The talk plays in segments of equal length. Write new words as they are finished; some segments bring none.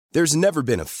There's never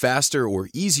been a faster or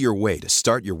easier way to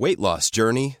start your weight loss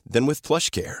journey than with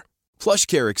PlushCare.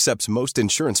 PlushCare accepts most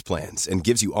insurance plans and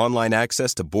gives you online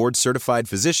access to board-certified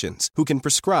physicians who can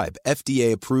prescribe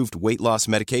FDA-approved weight loss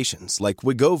medications like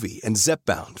Wegovy and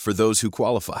Zepbound for those who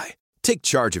qualify. Take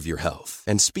charge of your health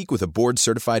and speak with a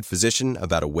board-certified physician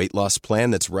about a weight loss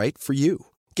plan that's right for you.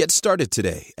 Get started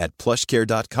today at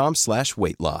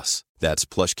plushcare.com/weight-loss. That's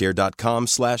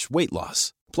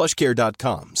plushcare.com/weight-loss.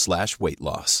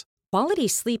 plushcare.com/weight-loss. Quality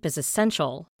sleep is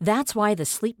essential. That's why the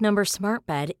Sleep Number Smart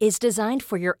Bed is designed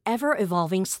for your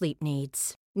ever-evolving sleep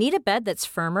needs. Need a bed that's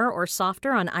firmer or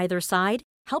softer on either side?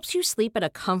 Helps you sleep at a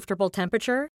comfortable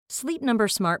temperature? Sleep Number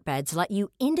Smart Beds let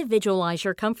you individualize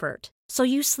your comfort, so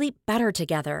you sleep better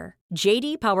together.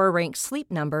 J.D. Power ranks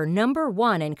Sleep Number number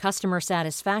 1 in customer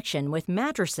satisfaction with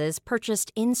mattresses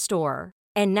purchased in-store.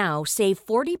 And now, save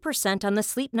 40% on the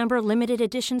Sleep Number Limited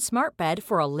Edition Smart Bed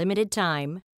for a limited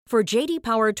time. For J.D.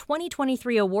 Power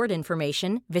 2023 award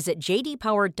information, visit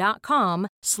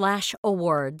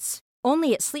jdpower.com/awards.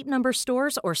 Only at Sleep Number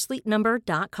stores or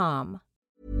sleepnumber.com.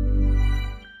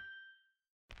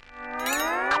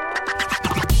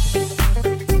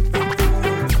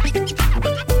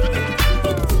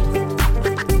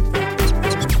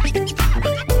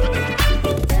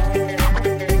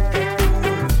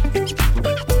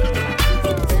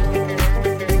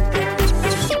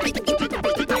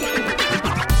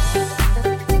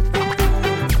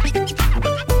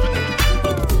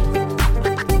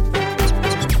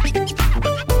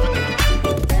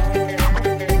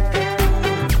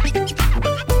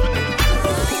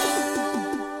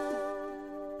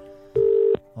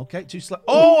 Okay, too slow.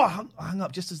 Oh, I hung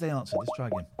up just as they answered. Let's try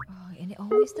again. Oh, and it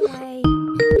always the way.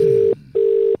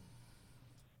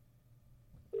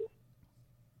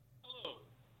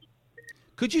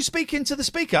 Could you speak into the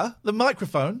speaker, the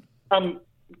microphone?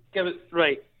 Give it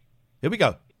right. Here we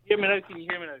go. Hear me now? Can you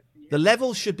hear me now? The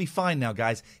level should be fine now,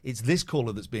 guys. It's this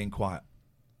caller that's being quiet.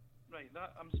 Right,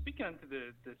 I'm speaking into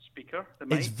the speaker. The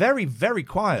It's mic. very, very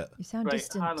quiet. You sound Right,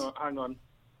 distant. hang on.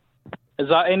 Is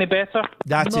that any better?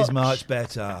 That is much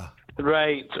better.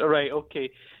 Right, okay.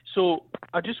 So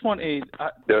I just want to.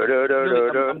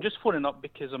 I'm just phoning up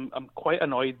because I'm quite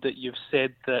annoyed that you've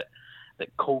said that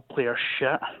Coldplay are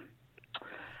shit.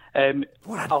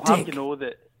 I'll have you know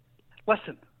that.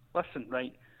 Listen,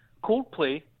 right.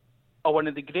 Coldplay are one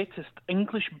of the greatest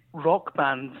English rock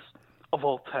bands of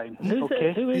all time. Who's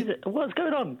okay? it? Who is it? What's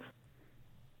going on?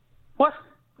 What?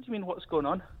 What do you mean? What's going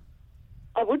on?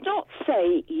 I would not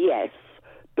say yes,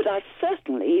 but I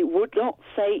certainly would not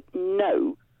say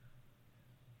no.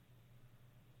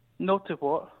 No to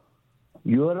what?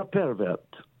 You're a pervert.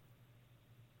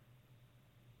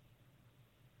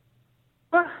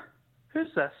 What?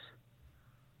 Who's this?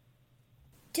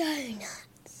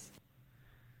 Donuts.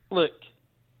 Look.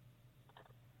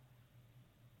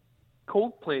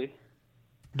 Coldplay.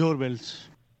 Doorbells.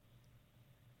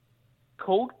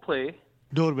 Coldplay.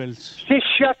 Doorbells. Just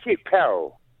shut it,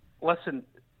 pal. Listen.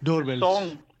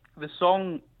 Doorbells. This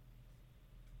song.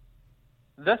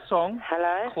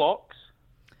 Hello? Clocks.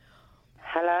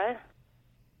 Hello?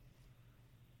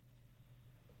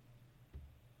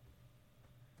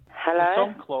 Hello? The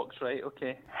song clocks, right?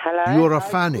 Okay. Hello? You're a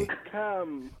fanny. I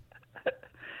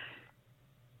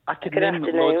can Good name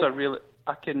afternoon. loads of really.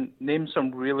 I can name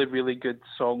some really, really good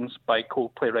songs by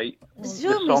Coldplay, right? The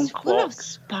song Clocks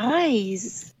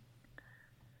Spies.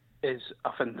 is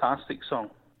a fantastic song.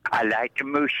 I like the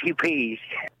mushy peas.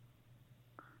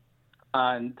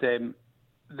 And the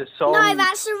song... No,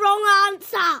 that's the wrong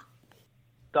answer.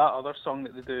 That other song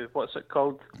that they do, what's it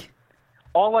called?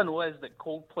 All I know is that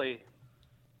Coldplay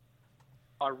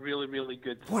are really, really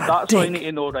good. That's all I need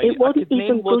to know, right? It wasn't I could name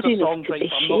even loads good of enough songs, to right, be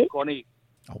but I'm not shit. going to.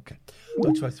 Okay.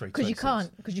 203. Because you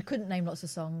can't, because you couldn't name lots of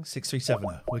songs.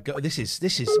 6370. This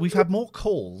is. We've had more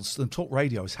calls than Talk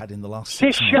Radio has had in the last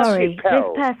 6 Just months. shut Sorry, it,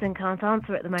 pal. this person can't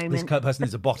answer at the This moment. person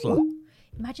is a bottler.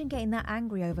 Imagine getting that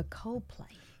angry over Coldplay.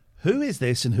 Who is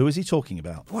this and who is he talking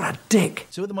about? What a dick.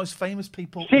 Two of the most famous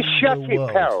people Just in shut the it,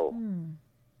 world. pal.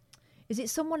 Is it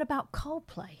someone about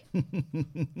Coldplay?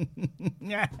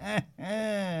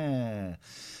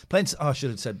 I should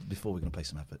have said before we're going to play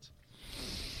some adverts.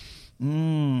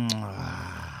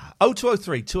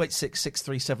 0203 286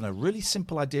 6370. Really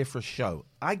simple idea for a show.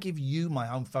 I give you my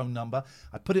home phone number.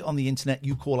 I put it on the internet.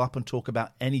 You call up and talk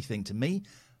about anything to me.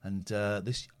 And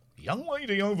this young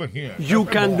lady over here. You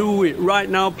can do it right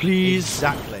now, please.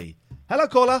 Exactly. Hello,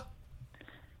 caller.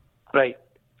 Right.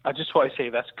 I just want to say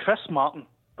this. Chris Martin,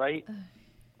 right?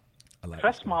 I like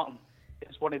Chris this guy. Martin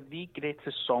is one of the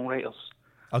greatest songwriters.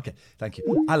 Okay, thank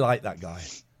you. I like that guy.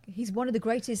 He's one of the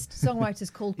greatest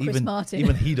songwriters called Chris Martin.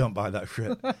 Even he don't buy that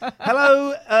shit.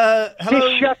 Hello,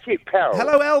 hello. Shut it, pal.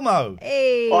 Hello, Elmo.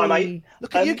 Hey. Hi, mate.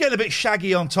 Look at you getting a bit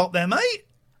shaggy on top there, mate.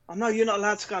 I know you're not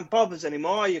allowed to go in barbers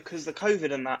anymore, are you? Because the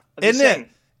COVID and that. Have you In it, seen?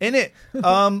 in it,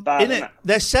 Bad, in isn't it. it?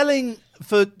 They're selling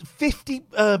for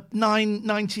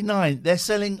 $59.99. They're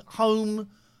selling home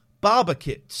barber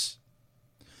kits,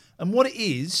 and what it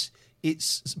is,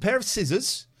 it's a pair of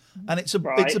scissors, and it's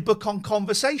a book on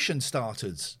conversation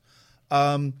starters.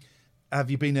 Have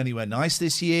you been anywhere nice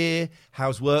this year?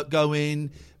 How's work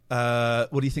going?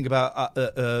 What do you think about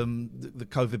the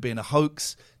COVID being a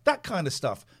hoax? That kind of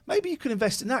stuff. Maybe you can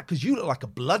invest in that because you look like a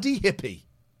bloody hippie.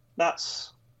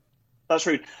 That's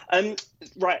rude.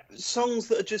 Right, songs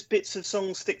that are just bits of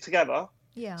songs stick together.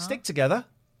 Yeah. Stick together.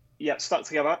 Yeah, stuck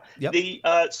together. Yep.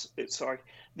 Sorry.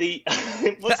 The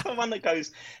what's the one that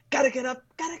goes, gotta get up,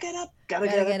 gotta get up, gotta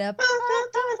get up,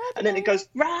 and then it goes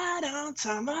right on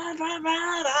time,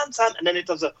 right on time, and then it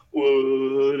does a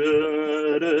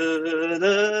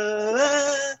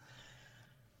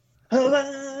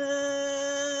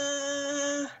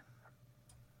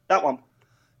that one.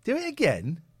 Do it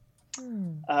again.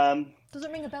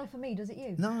 Doesn't ring a bell for me, does it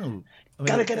you? No. I mean,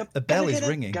 Gotta get up. The bell gotta is get up,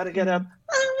 ring. Gotta get up.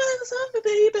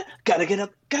 Baby. Gotta get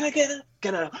up. Gotta get up.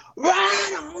 Gotta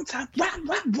right on time. Right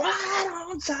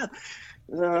on time.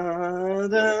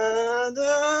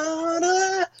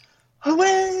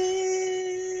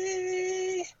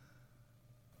 Away.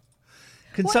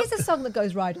 What is a song that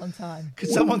goes right on time? Could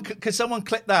someone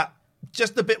clip that?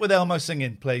 Just the bit with Elmo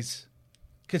singing, please.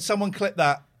 Could someone clip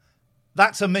that?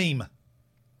 That's a meme.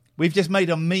 We've just made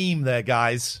a meme there,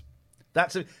 guys. By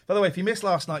the way, if you missed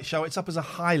last night's show, it's up as a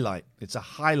highlight. It's a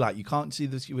highlight. You can't see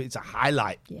this. It's a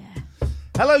highlight. Yeah.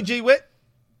 Hello, G-Wit.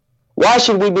 Why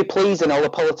should we be pleasing all the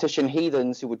politician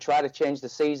heathens who would try to change the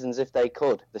seasons if they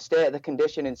could? The state of the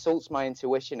condition insults my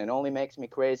intuition and only makes me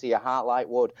crazy a heart like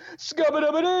wood.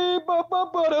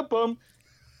 Scubba-dubba-dee-bum-bum-bum-bum.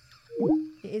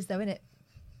 It is, though, isn't it?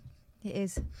 It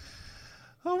is.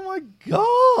 Oh, my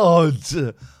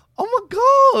God. Oh, my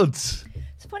God.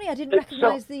 It's funny, I didn't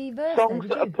recognise the verse. Songs there,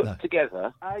 that are did put you?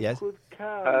 together. Yes.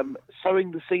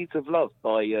 Sowing the Seeds of Love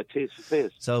by Tears for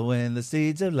Fears. Sowing the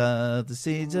seeds of love, the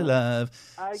seeds of love.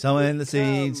 Sowing the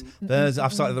seeds.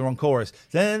 I've started the wrong chorus.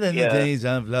 Then the days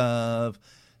of love.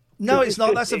 No, it's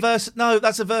not. That's a verse. No,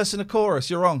 that's a verse and a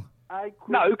chorus. You're wrong.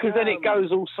 No, because then it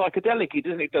goes all psychedelic,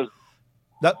 doesn't it? It does.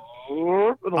 No.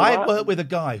 I that. work with a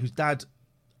guy whose dad.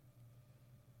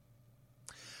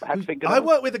 I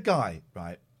work with a guy,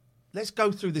 right? Let's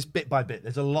go through this bit by bit.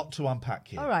 There's a lot to unpack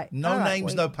here. All right. No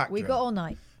names, no pack We drill. got all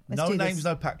night. Let's no do names, this.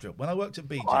 no pack drill. When I worked at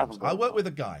BJ's, I worked with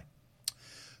a guy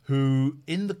who,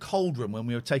 in the cold room when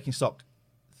we were taking stock,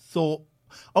 thought,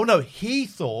 he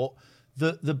thought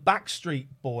that the Backstreet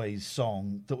Boys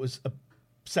song that was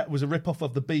a rip-off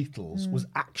of the Beatles was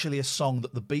actually a song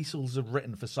that the Beatles had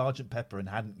written for Sgt. Pepper and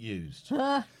hadn't used.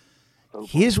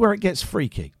 Here's where it gets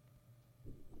freaky.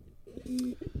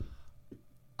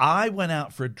 I went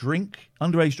out for a drink,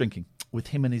 underage drinking, with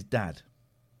him and his dad.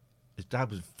 His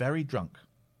dad was very drunk.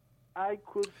 I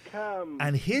could come.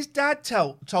 And his dad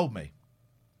told me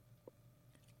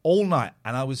all night,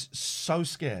 and I was so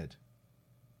scared.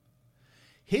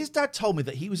 His dad told me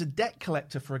that he was a debt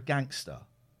collector for a gangster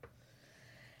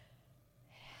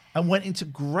and went into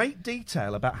great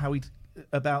detail about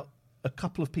about a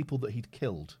couple of people that he'd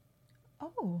killed.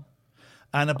 Oh.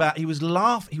 And he was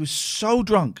so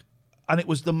drunk, and it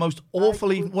was the most awful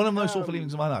one of the most awful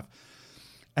evenings of my life.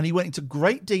 And he went into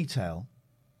great detail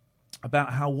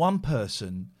about how one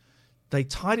person, they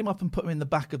tied him up and put him in the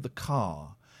back of the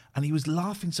car, and he was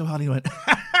laughing so hard he went,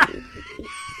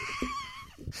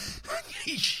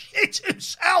 he shit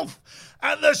himself,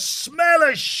 and the smell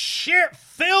of shit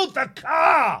filled the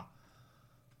car.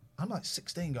 I'm like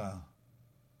 16 going,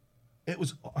 it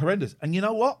was horrendous. And you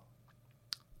know what?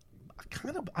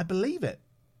 I believe it.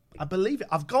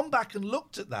 I've gone back and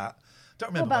looked at that.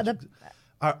 Don't remember. What about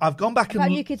I've gone back about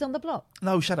and New Kids on the Block?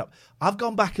 No, shut up. I've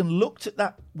gone back and looked at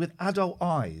that with adult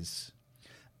eyes,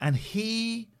 and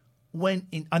he went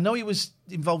in. I know he was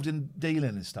involved in dealing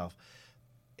and stuff.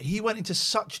 He went into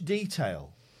such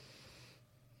detail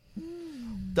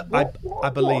that I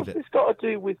believe it. What's this got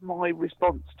to do with my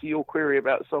response to your query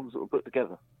about songs that were put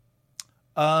together?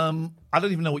 I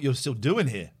don't even know what you're still doing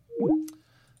here.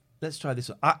 Let's try this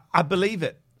one. I believe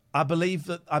it. I believe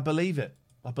it. I believe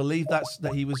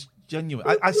that he was genuine.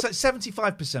 I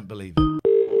 75% believe it.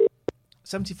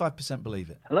 75%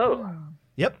 believe it. Hello.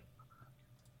 Yep.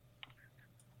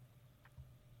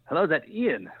 Hello, is that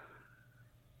Ian?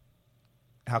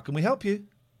 How can we help you?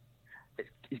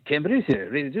 It's Ken Bruce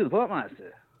here, ready to do the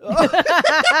Portmaster.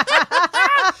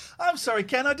 I'm sorry,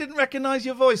 Ken. I didn't recognise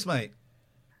your voice, mate.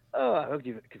 Oh, I hope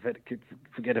you could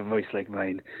forget a voice like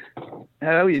mine.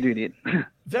 How are you doing it?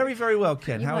 Very, very well,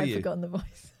 Ken. How are I've you? forgotten the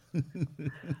voice.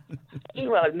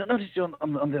 Well, I've noticed you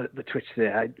on the Twitch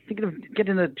there. I'm thinking of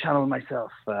getting a channel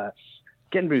myself.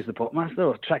 Getting Bruce the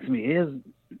Popmaster attracts me ears.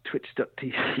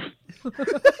 Twitch.tv.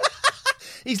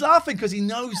 He's laughing because he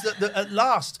knows that at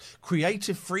last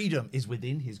creative freedom is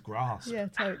within his grasp. Yeah,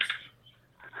 totes.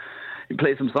 You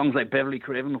play some songs like Beverly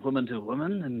Craven, Woman to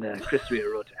Woman, and Chris Rea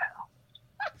Road to Hell.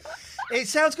 It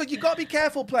sounds good. You've got to be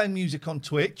careful playing music on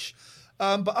Twitch.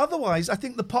 But otherwise, I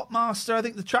think the Popmaster, I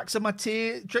think the tracks of my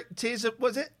tears of,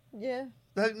 was it? Yeah.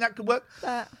 I think that could work.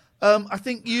 That. I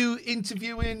think you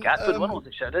interviewing... Good one was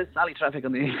a shout out. Sally Traffic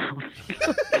on the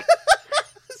A4.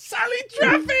 Sally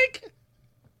Traffic!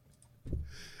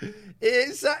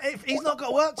 If he's not got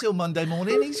to work till Monday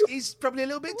morning, he's probably a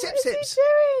little bit tip-sips.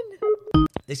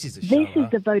 This is the show. This is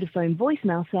the Vodafone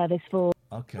voicemail service for...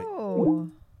 Okay. Oh.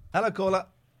 Hello, caller.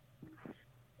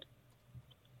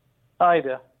 Hi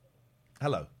there.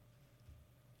 Hello.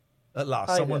 At last,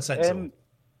 Hi someone there. sensible.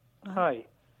 Hi.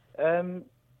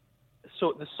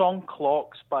 So the song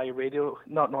 "Clocks" by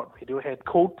not Radiohead,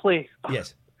 Coldplay.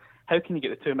 Yes. How can you get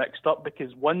the two mixed up?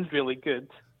 Because one's really good,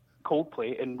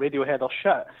 Coldplay, and Radiohead are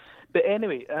shit. But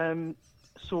anyway,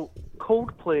 so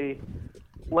Coldplay,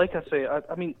 like I say,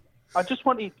 I mean, I just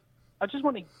want to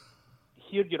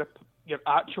hear your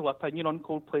actual opinion on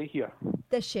Coldplay here.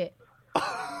 They're shit.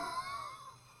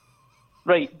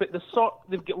 Right, but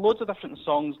they've got loads of different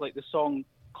songs, like the song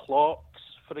 "Clocks,"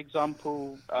 for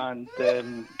example, and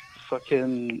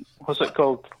fucking what's it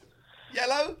called?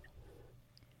 Yellow.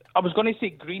 I was going to say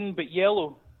green, but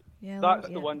yellow. That's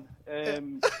the one.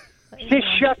 Just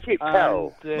shut it,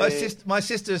 pal. My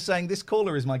sister is saying this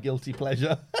caller is my guilty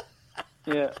pleasure.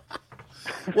 Yeah.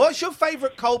 What's your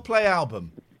favourite Coldplay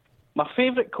album? My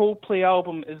favourite Coldplay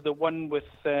album is the one with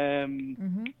the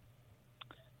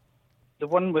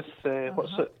one with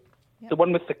what's it? Yep. The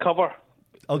one with the cover.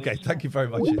 Okay, thank you very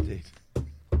much indeed.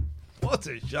 What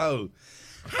a show!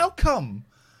 How come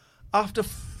after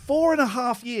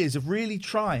 4.5 years of really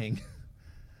trying,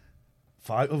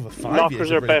 over 5 years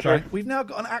of really trying, we've now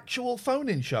got an actual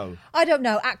phone-in show? I don't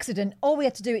know. Accident. All we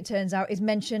had to do, it turns out, is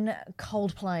mention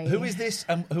Coldplay. Who is this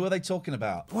and who are they talking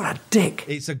about? What a dick.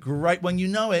 It's a great one. You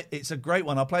know it. It's a great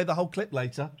one. I'll play the whole clip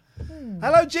later.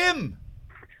 Hello, Jim.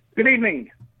 Good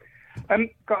evening.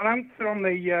 Got an answer on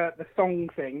the song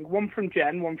thing. One from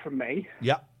Jen, one from me.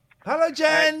 Yeah. Hello,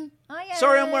 Jen. Hiya.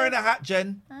 Sorry, I'm wearing a hat,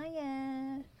 Jen.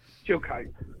 Hiya. She'll cope.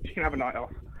 She can have a night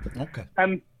off. Okay.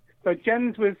 So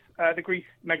Jen's was the Grease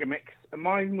Mega Mix, and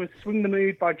mine was Swing the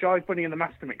Mood by Jive Bunny and the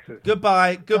Master Mixers.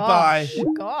 Goodbye.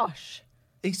 Gosh.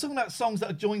 He's talking about songs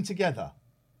that are joined together.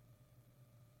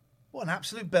 What an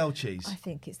absolute bell cheese. I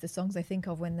think it's the songs they think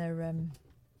of when they're...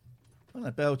 What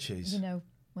a bell cheese. You know,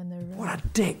 when they're... What a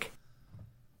dick.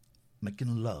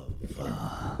 Making love.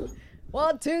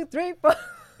 1, 2, 3, 4...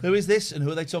 Who is this and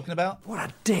who are they talking about? What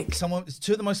a dick. It's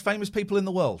two of the most famous people in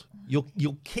the world.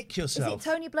 You'll kick yourself. Is it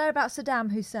Tony Blair about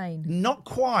Saddam Hussein? Not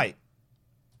quite.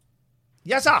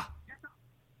 Yes, sir.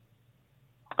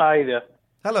 Hi there.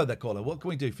 Hello there, caller. What can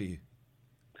we do for you?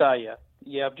 Yeah.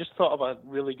 Yeah, I've just thought of a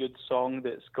really good song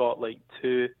that's got like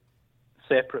two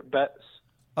separate bits.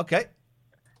 Okay.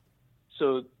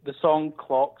 So the song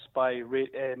 "Clocks" by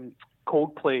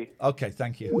Coldplay. Okay,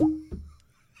 thank you.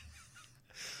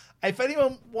 If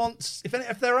anyone wants,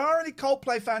 if there are any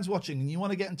Coldplay fans watching and you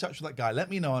want to get in touch with that guy, let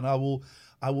me know and I will.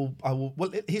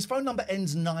 Well, his phone number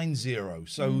ends 90,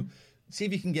 so see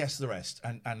if you can guess the rest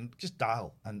and just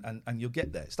dial and you'll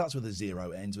get there. It starts with a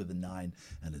 0, ends with a 9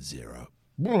 and a 0.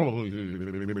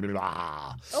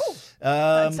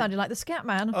 That sounded like the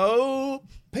Scatman. Oh,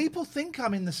 people think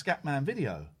I'm in the Scatman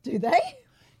video. Do they?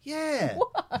 Yeah.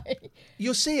 Why?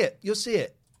 You'll see it.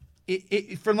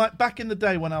 It from like back in the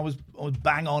day when I was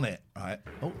bang on it, right?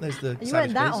 Oh, there's the. You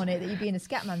weren't that on it that you'd be in a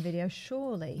Scatman video,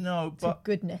 surely. No, but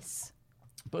goodness.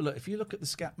 But look, if you look at the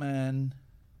Scatman,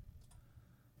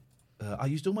 I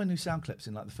used all my new sound clips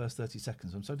in like the first 30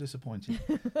 seconds. I'm so disappointed.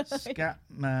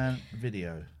 Scatman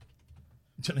video.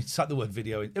 Don't need to type the word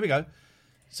video in. Here we go.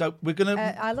 So we're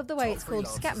gonna. I love the way it's called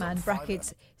Scatman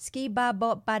brackets ski ba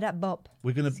bop ba da bop.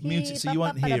 We're gonna mute it so you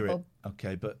won't hear it.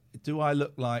 Okay, but do I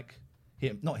look like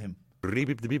him? Not him. Of course, I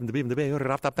should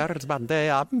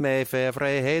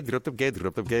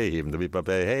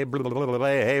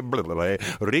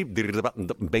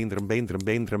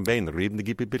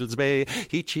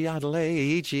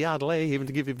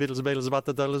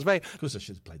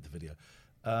have played the video.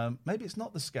 Maybe it's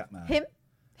not the Scatman.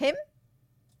 Him?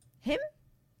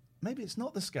 Maybe it's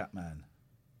not the Scatman.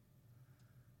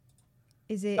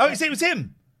 Is it? Oh, it was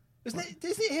him. Isn't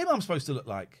it him I'm supposed to look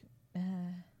like?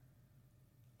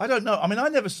 I don't know. I mean, I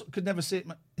could never see it.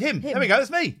 Him. There we go.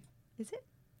 That's me. Is it?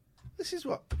 This is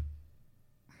what.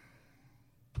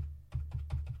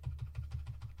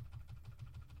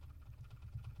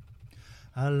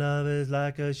 Our love is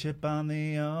like a ship on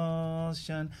the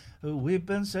ocean. We've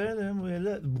been sailing with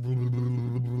it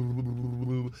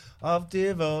of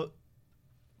devote.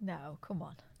 No, come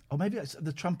on. Or maybe it's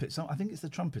the trumpet. I think it's the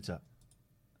trumpeter.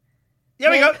 Here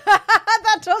we go.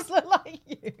 That does look like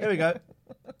you. Here we go.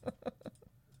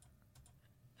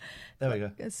 There we go.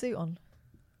 Get a suit on.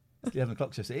 It's the 11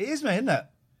 o'clock shift. It is me, isn't it?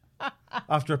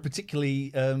 After a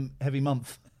particularly heavy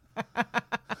month. Here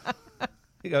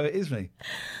you go. It is me.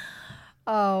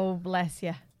 Oh, bless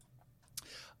you.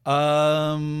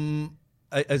 As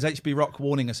HB Rock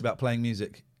warning us about playing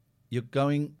music, you're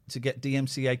going to get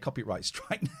DMCA copyright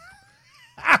strike.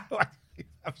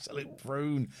 Absolute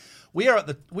prune. We are at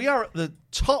the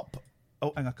top.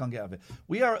 Oh, hang on, I can't get out of it.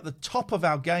 We are at the top of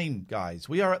our game, guys.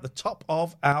 We are at the top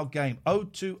of our game.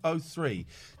 0203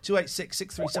 286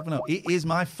 6370. It is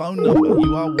my phone number.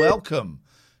 You are welcome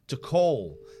to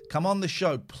call. Come on the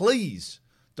show. Please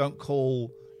don't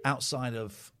call outside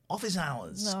of office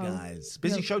hours, guys.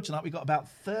 Busy show tonight. We've got about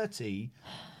 30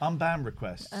 unbanned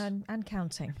requests. And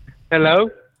counting.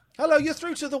 Hello? Hello, you're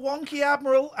through to the Wonky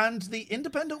Admiral and the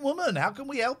Independent Woman. How can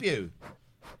we help you?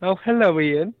 Oh, hello,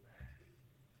 Ian.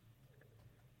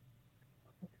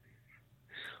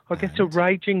 I get a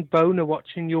raging boner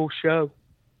watching your show.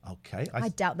 Okay. I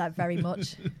doubt that very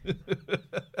much.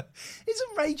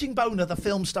 Isn't Raging Boner the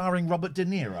film starring Robert De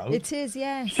Niro? It is,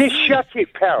 yes. Just shut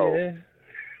it, pal. Yeah.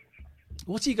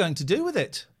 What are you going to do with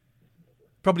it?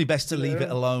 Probably best to leave it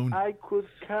alone. I could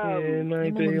come. Yeah,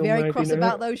 maybe. Your mum will be very cross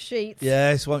about those sheets.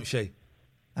 Yes, won't she?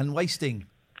 And wasting.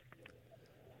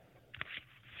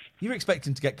 You were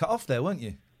expecting to get cut off there, weren't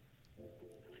you?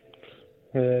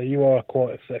 You are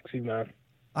quite a sexy man.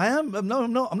 I am. No,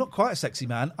 I'm not. I'm not quite a sexy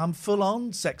man. I'm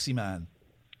full-on sexy man.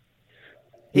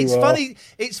 You It's are. funny.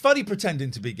 It's funny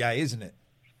pretending to be gay, isn't it?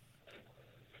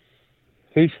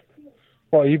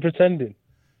 What are you pretending?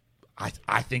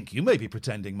 I think you may be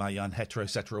pretending, my young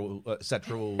heterosexual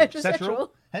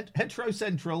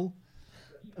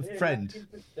friend.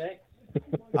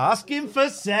 Asking for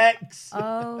sex.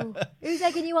 Oh, who's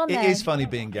egging you on there? It is funny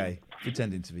being gay,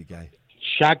 pretending to be gay.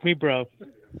 Shag me, bro.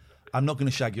 I'm not going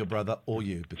to shag your brother or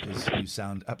you because you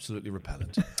sound absolutely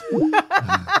repellent. It's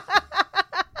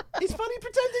funny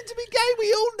pretending to be gay.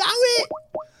 We all know it.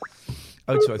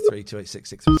 0203 286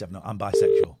 6370. I'm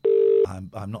bisexual.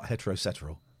 I'm not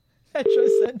heterosexual.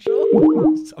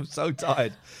 Heterocentral. I'm so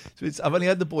tired. I've only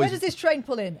had the boys. Where does this train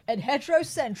pull in? At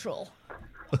Heterocentral.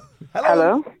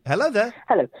 Hello? Hello there.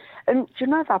 Hello. Do you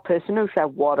know that person who said,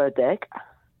 what a dick?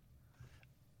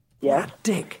 Yes.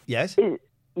 Dick. Yes. Is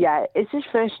his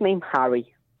first name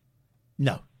Harry?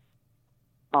 No.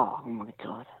 Oh my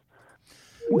God.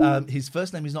 His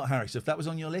first name is not Harry. So if that was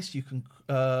on your list, you can.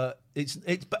 It's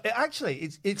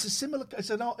a similar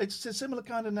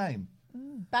kind of name.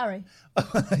 Barry.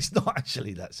 It's not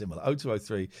actually that similar.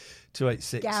 0203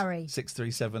 286 Gary.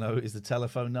 6370 is the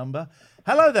telephone number.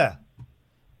 Hello there.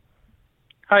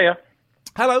 Hiya.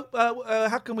 Hello.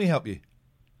 How can we help you?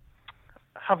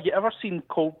 Have you ever seen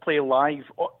Coldplay live?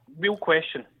 Oh, real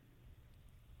question.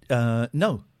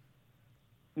 No.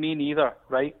 Me neither,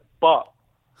 right? But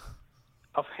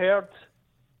I've heard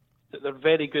that they're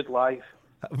very good live.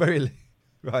 Very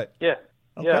right. Yeah.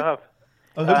 Okay. Yeah, I have.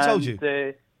 Oh, who told you?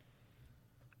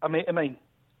 A mate of mine.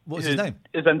 What's his name?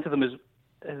 Is into them. His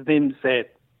name's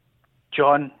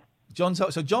John. John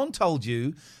told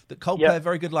you that Coldplay are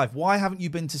very good live. Why haven't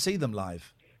you been to see them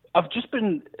live? I've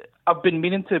been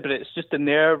meaning to, but it's just the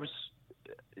nerves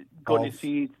going to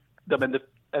see them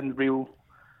in real.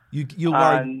 You're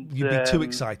worried you'd be too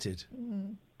excited.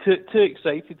 Too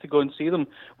excited to go and see them,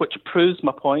 which proves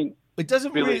my point. It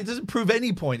doesn't really. It doesn't prove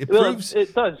any point. It proves.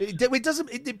 It does. It doesn't.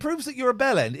 It proves that you're a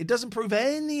bell end. It doesn't prove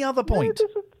any other point. No, it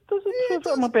doesn't prove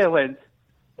that I'm a bell end.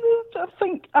 I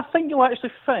think you'll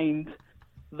actually find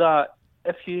that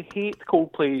if you hate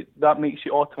Coldplay, that makes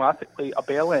you automatically a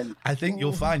bell end. I think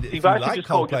you'll find it if You've you actually like just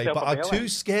called Coldplay, yourself but a are bell too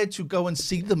end. scared to go and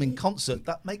see them in concert.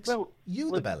 That makes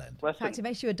you the bell end. In fact, it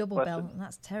makes you a double bell, and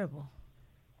that's terrible.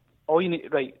 All you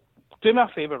need, right? Do me a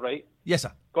favour, right? Yes,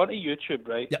 sir. Go onto YouTube,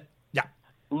 right? Yeah.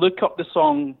 Look up the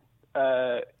song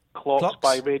 "Clocks"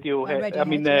 by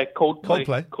Radiohead.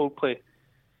 Coldplay.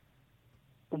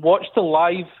 Watch the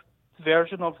live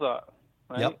version of that.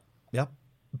 Right? Yep.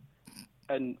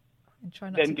 And try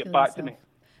not then to get kill back yourself. to me.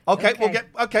 Okay, we'll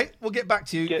get back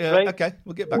to you. Right. Okay,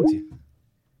 we'll get back to you.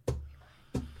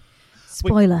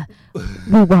 Spoiler,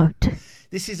 we won't.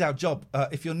 This is our job.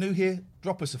 If you're new here,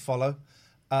 drop us a follow.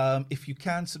 If you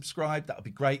can subscribe, that would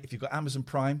be great. If you've got Amazon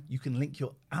Prime, you can link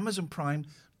your Amazon Prime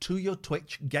to your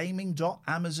Twitch,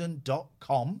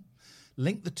 gaming.amazon.com.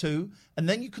 Link the two, and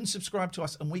then you can subscribe to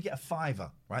us, and we get a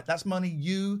 $5, right? That's money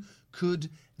you could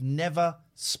never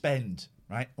spend,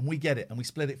 right? And we get it, and we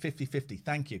split it 50-50.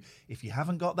 Thank you. If you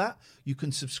haven't got that, you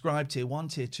can subscribe Tier 1,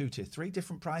 Tier 2, Tier 3,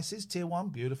 different prices. Tier 1,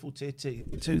 beautiful. Tier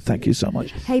 2, thank you so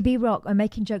much. Hey, B-Rock, I'm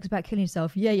making jokes about killing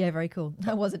yourself. Yeah, very cool.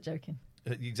 I wasn't joking.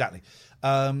 Exactly.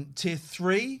 Tier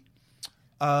 3,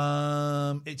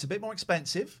 it's a bit more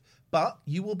expensive, but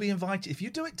you will be invited. If you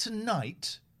do it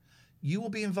tonight, you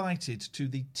will be invited to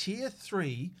the Tier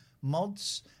 3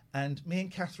 mods and me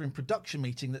and Catherine production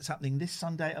meeting that's happening this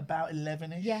Sunday about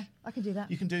 11ish. Yeah, I can do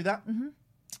that. You can do that? Mm-hmm.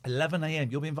 11 a.m.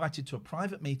 You'll be invited to a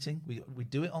private meeting. We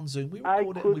do it on Zoom. We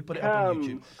record it and we put it up on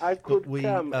YouTube. I could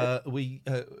come. We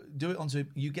do it on Zoom.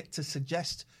 You get to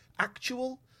suggest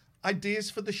actual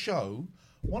ideas for the show.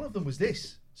 One of them was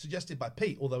this, suggested by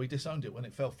Pete, although he disowned it when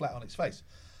it fell flat on its face.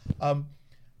 And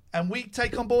we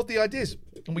take on board the ideas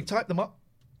and we type them up.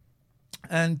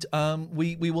 And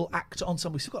we will act on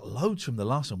some. We've still got loads from the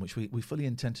last one, which we fully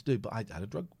intend to do, but I had a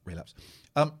drug relapse.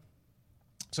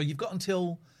 So you've got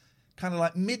until kind of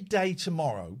like midday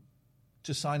tomorrow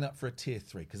to sign up for a Tier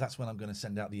 3, because that's when I'm going to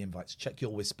send out the invites. Check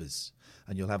your whispers,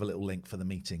 and you'll have a little link for the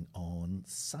meeting on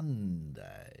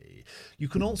Sunday. You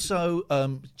can also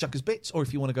chuck us bits, or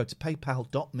if you want to go to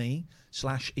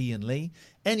paypal.me/Ian Lee.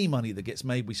 Any money that gets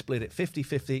made, we split it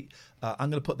 50-50. I'm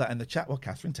going to put that in the chat while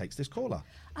Catherine takes this caller.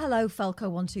 Hello,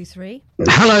 Falco123.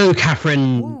 Hello,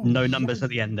 Catherine. Ooh, no numbers at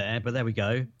the end there, but there we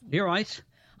go. You all right?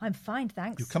 I'm fine,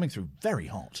 thanks. You're coming through very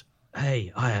hot.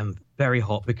 Hey, I am very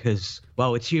hot because,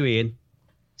 well, it's you, Ian.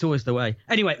 It's always the way.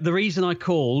 Anyway, the reason I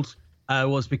called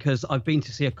was because I've been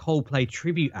to see a Coldplay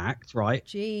tribute act, right?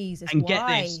 Jesus, and why? Get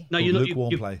this. No, you're not. You're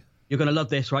going to love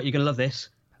this, right? You're going to love this.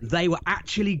 They were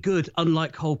actually good,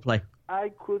 unlike Coldplay.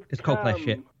 I could. It's Coldplay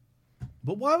shit.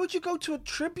 But why would you go to a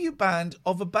tribute band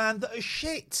of a band that is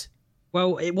shit?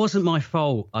 Well, it wasn't my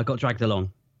fault. I got dragged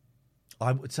along.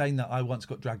 I would say that I once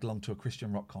got dragged along to a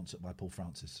Christian rock concert by Paul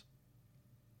Francis.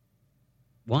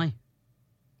 Why?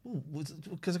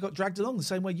 Because I got dragged along the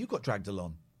same way you got dragged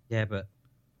along. Yeah, but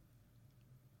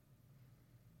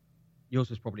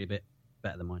yours was probably a bit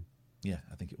better than mine. Yeah,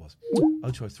 I think it was.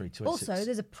 0203 286. Also,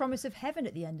 there's a promise of heaven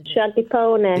at the end of it. Shanty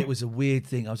Pony. It was a weird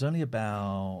thing. I was only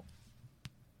about...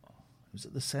 It was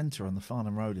at the centre on the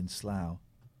Farnham Road in Slough. What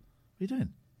are you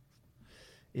doing?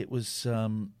 It was...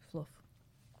 Fluff.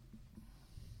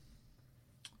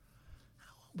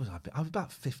 How old was I? I was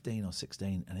about 15 or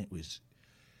 16, and it was...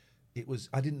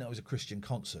 I didn't know it was a Christian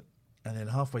concert. And then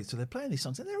halfway through, they're playing these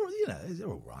songs, and they're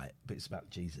all right, but it's about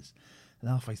Jesus. And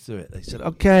halfway through it, they said,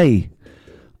 okay,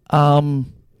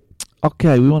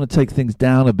 we want to take things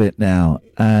down a bit now.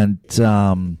 And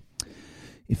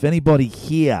if anybody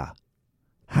here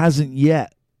hasn't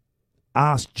yet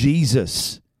asked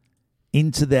Jesus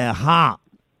into their heart,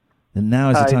 then now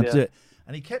is the time to do it.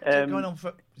 And he kept going on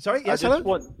for... Sorry, yes,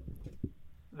 hello?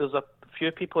 There's a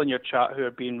few people in your chat who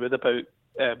are being rude about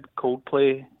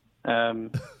Coldplay.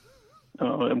 I'm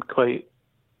quite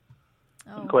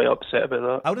upset about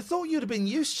that. I would have thought you'd have been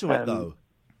used to it, though.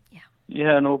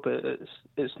 Yeah, I know, but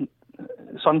it's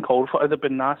uncalled for. They've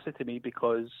been nasty to me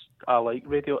because I like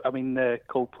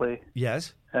Coldplay.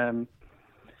 Yes. And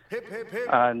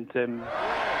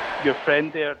your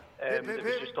friend there that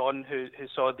was just on who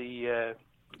saw the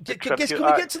can we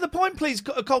get to the point, please,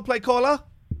 Coldplay caller?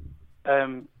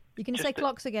 You can say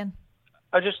clocks again.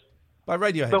 By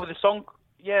Radiohead. Well, the song,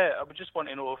 I would just want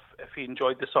to know if he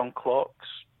enjoyed the song Clocks,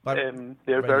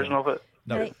 their version of it.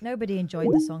 No. Hey, nobody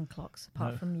enjoyed the song Clocks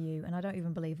apart from you, and I don't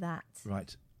even believe that.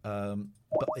 Right.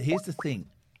 But here's the thing.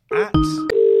 At that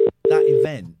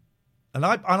event, and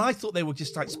I thought they were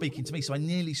just like speaking to me, so I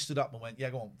nearly stood up and went,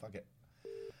 yeah, go on, fuck it.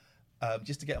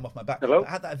 Just to get them off my back. Hello?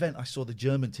 But at that event, I saw the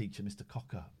German teacher, Mr.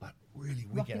 Cocker, like really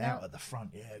wigging out at the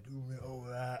front. Yeah, doing all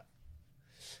that.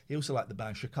 He also liked the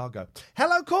band Chicago.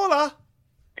 Hello, caller.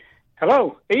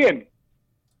 Hello, Ian.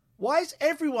 Why is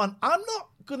everyone... I'm not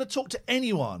going to talk to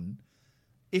anyone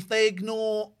if they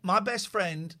ignore my best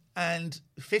friend and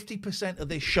 50% of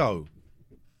this show.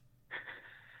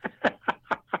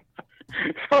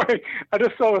 Sorry, I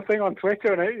just saw a thing on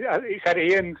Twitter and it said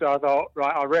Ian, so I thought,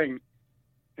 right, I'll ring.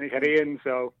 And it said Ian,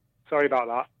 so sorry about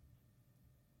that.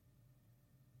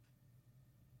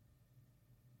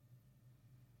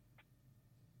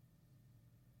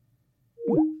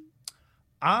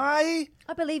 I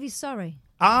believe he's sorry.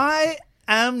 I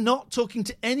am not talking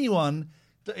to anyone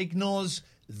that ignores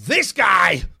this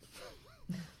guy.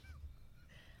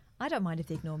 I don't mind if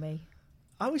they ignore me.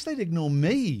 I wish they'd ignore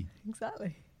me.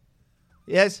 Exactly.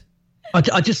 Yes.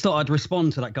 I just thought I'd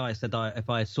respond to that guy who said if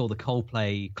I saw the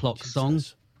Coldplay clock song,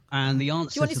 and the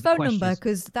answer. Do you want his phone number?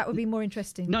 Because that would be more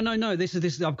interesting. No. This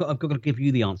is. I've got to give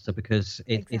you the answer because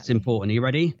it's important. Are you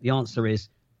ready? The answer is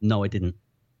no, I didn't,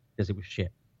 because it was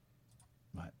shit.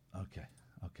 Right. Okay.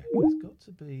 There's got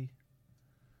to be.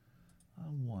 I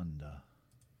wonder.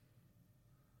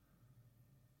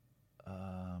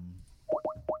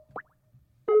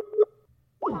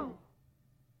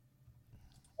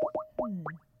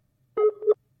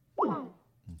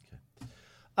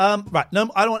 Right. No,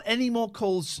 I don't want any more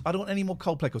calls. I don't want any more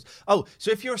Coldplay calls. Oh,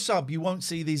 so if you're a sub, you won't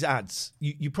see these ads.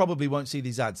 You probably won't see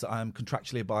these ads that I am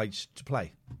contractually obliged to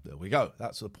play. There we go.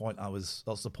 That's the point I was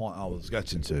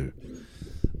getting to.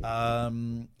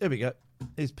 Here we go.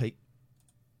 Here's Pete.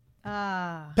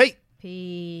 Pete.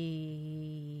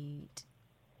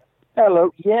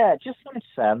 Hello. Yeah, just wanted to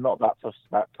say I'm not that fussed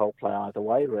about Coldplay either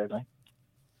way, really.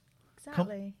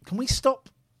 Exactly. Can we stop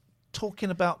talking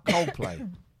about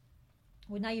Coldplay?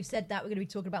 Well, now you've said that, we're going to be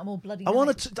talking about more bloody.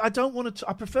 I don't want to.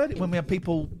 I preferred it when we had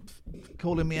people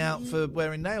calling me out for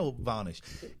wearing nail varnish.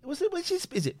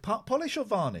 Is it polish or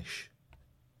varnish?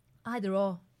 Either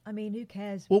or. I mean, who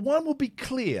cares? Well, one would be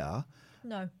clear.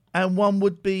 No. And one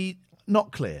would be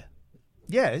not clear.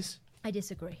 Yes. I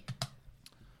disagree.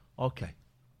 Okay.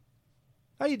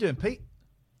 How you doing, Pete?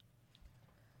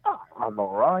 Oh, I'm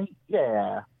all right.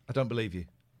 Yeah. I don't believe you.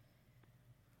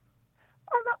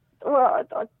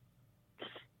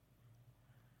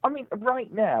 I mean,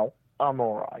 right now, I'm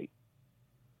all right.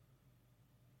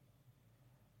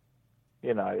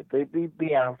 You know,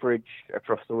 the average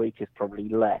across the week is probably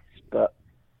less, but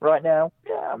right now,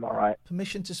 yeah, I'm all right.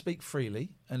 Permission to speak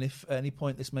freely, and if at any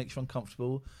point this makes you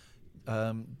uncomfortable,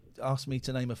 ask me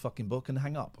to name a fucking book and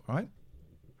hang up, all right?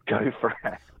 Go for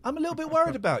it. I'm a little bit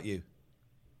worried about you.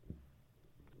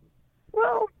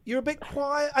 Well, you're a bit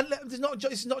quiet. And this is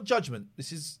not judgment.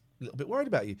 This is a little bit worried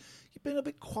about you. You've been a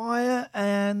bit quiet,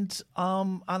 and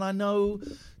I know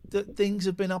that things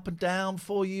have been up and down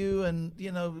for you. And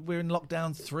you know we're in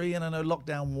lockdown 3, and I know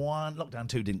lockdown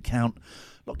 2 didn't count.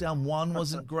 Lockdown 1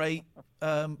 wasn't great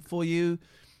for you.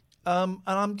 And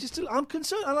I'm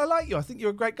concerned, and I like you. I think you're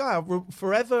a great guy. I'll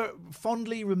forever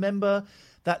fondly remember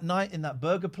that night in that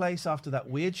burger place after that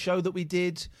weird show that we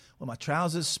did when my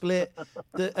trousers split,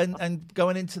 and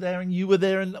going into there, and you were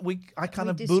there, and I kind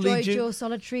of bullied you. Your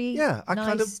solitary. Yeah, I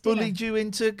kind of dinner. bullied you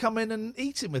into coming and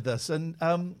eating with us, and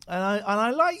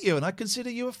I like you, and I consider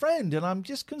you a friend, and I'm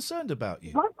just concerned about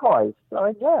you. Likewise,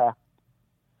 yeah.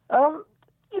 You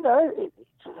know,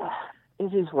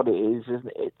 it is what it is,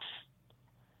 isn't it?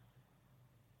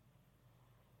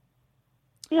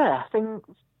 Yeah, things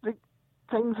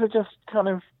are just kind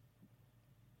of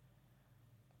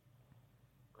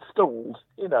stalled,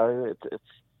 you know.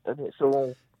 It's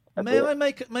all. May I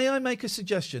make a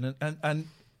suggestion? And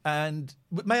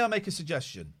may I make a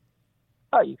suggestion?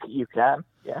 Oh, you can,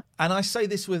 yeah. And I say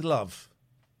this with love,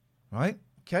 right?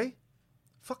 Okay,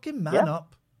 fucking man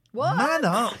up. What? Man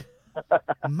up.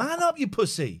 Man up, you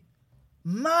pussy.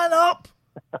 Man up.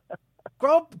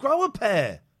 Grow a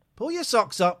pair. Pull your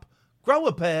socks up. Grow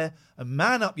a pair and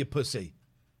man up, your pussy.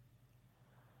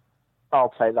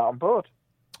 I'll take that on board.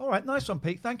 All right, nice one,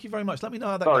 Pete. Thank you very much. Let me know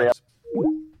how that Sorry, goes.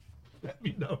 Let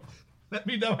me know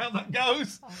how that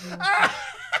goes.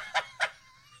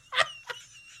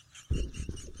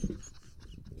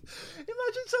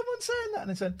 Imagine someone saying that and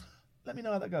then saying, "Let me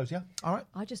know how that goes." Yeah, all right.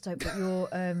 I just hope that your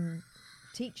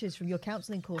teachers from your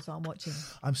counselling course aren't watching.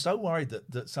 I'm so worried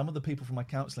that some of the people from my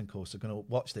counselling course are going to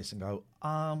watch this and go,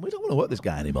 "We don't want to work this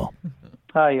guy anymore."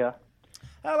 Hiya.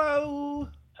 Hello.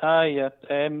 Hiya.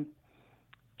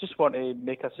 Just want to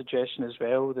make a suggestion as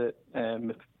well that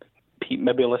if Pete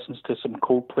maybe listens to some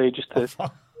Coldplay just to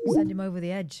send him over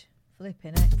the edge.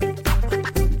 Flipping it.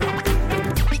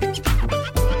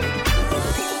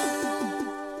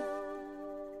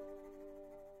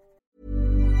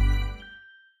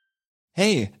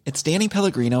 Hey, it's Danny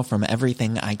Pellegrino from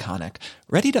Everything Iconic.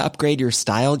 Ready to upgrade your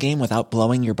style game without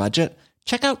blowing your budget?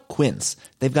 Check out Quince.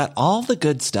 They've got all the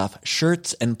good stuff,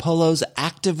 shirts and polos,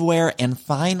 activewear, and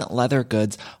fine leather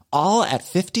goods, all at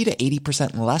 50 to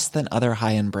 80% less than other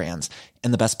high-end brands.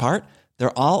 And the best part?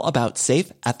 They're all about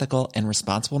safe, ethical, and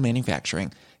responsible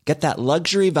manufacturing. Get that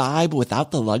luxury vibe without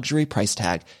the luxury price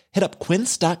tag. Hit up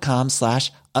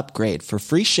quince.com/upgrade for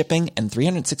free shipping and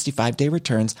 365-day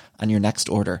returns on your next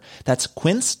order. That's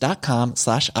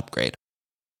quince.com/upgrade.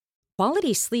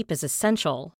 Quality sleep is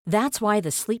essential. That's why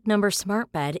the Sleep Number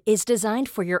Smart Bed is designed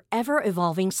for your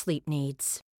ever-evolving sleep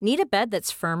needs. Need a bed that's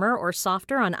firmer or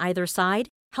softer on either side?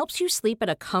 helps you sleep at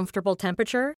a comfortable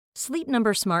temperature, Sleep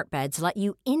Number smart beds let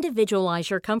you individualize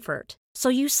your comfort, so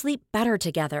you sleep better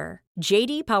together.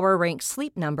 JD Power ranks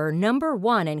Sleep Number number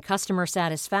 1 in customer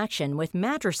satisfaction with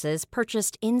mattresses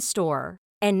purchased in-store.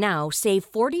 And now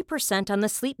save 40% on the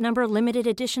Sleep Number limited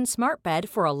edition smart bed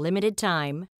for a limited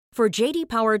time. For JD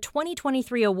Power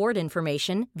 2023 award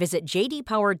information, visit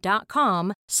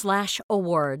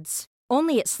jdpower.com/awards.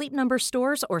 Only at Sleep Number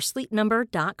stores or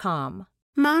sleepnumber.com.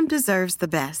 Mom deserves the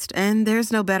best, and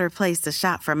there's no better place to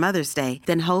shop for Mother's Day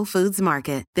than Whole Foods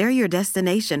Market. They're your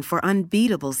destination for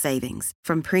unbeatable savings,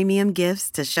 from premium gifts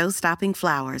to show-stopping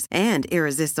flowers and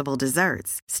irresistible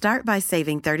desserts. Start by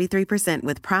saving 33%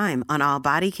 with Prime on all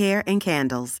body care and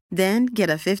candles. Then get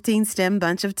a 15-stem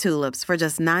bunch of tulips for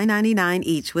just $9.99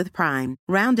 each with Prime.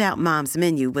 Round out Mom's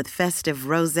menu with festive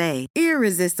rosé,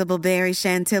 irresistible berry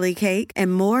chantilly cake,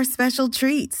 and more special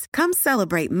treats. Come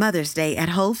celebrate Mother's Day at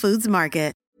Whole Foods Market.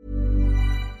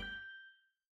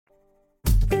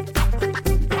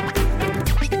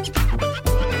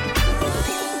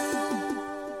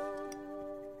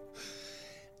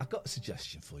 I've got a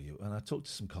suggestion for you, and I talked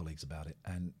to some colleagues about it,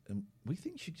 and we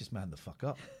think you should just man the fuck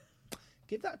up.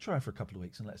 Give that a try for a couple of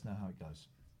weeks and let us know how it goes.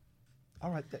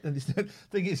 All right. And the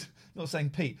thing is, not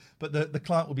saying Pete, but the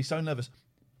client will be so nervous.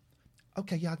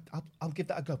 Okay, yeah, I'll give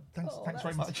that a go. Thanks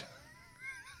very much.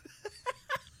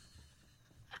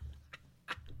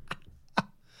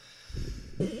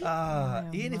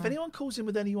 Ian, if anyone calls in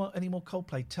with any more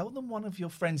Coldplay, tell them one of your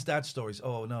friend's dad stories.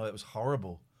 Oh no, it was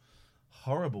horrible.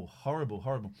 Horrible.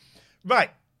 Right.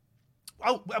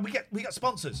 Oh, we got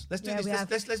sponsors. Let's do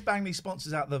this. Let's bang these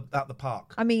sponsors out the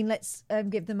park. I mean, let's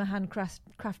give them a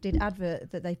handcrafted advert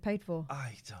that they've paid for.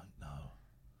 I don't know.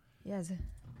 Yes.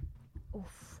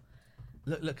 Oof.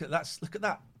 Look at that.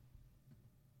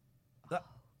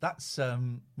 That's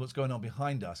what's going on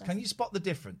behind us. Can you spot the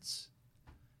difference?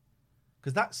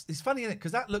 Because it's funny, isn't it?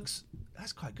 Because that's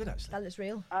quite good actually. That looks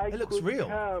real. It looks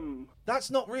real. That's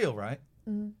not real, right?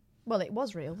 Well, it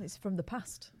was real. It's from the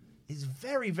past. It's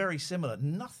very, very similar.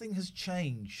 Nothing has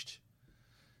changed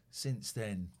since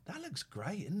then. That looks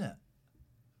great, isn't it?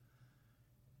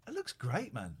 That looks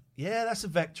great, man. Yeah, that's a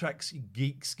Vectrex, you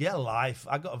geeks. Get a life.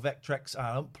 I got a Vectrex.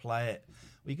 I don't play it.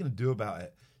 What are you going to do about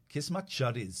it? Kiss my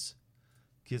chuddies.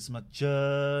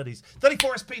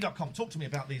 34sp.com. Talk to me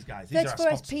about these guys. These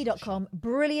 34sp.com.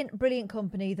 Brilliant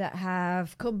company that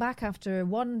have come back after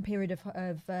one period of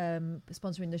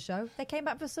sponsoring the show. They came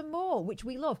back for some more, which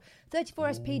we love.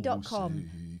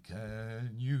 34sp.com.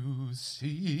 Can you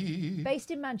see?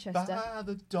 Based in Manchester. By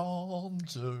the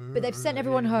dawn's but they've sent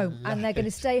everyone home, and they're going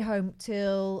to stay home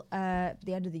till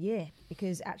the end of the year,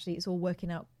 because actually it's all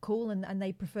working out cool, and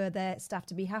they prefer their staff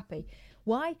to be happy.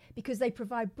 Why? Because they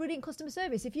provide brilliant customer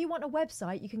service. If you want a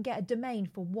website, you can get a domain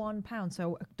for £1.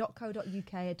 So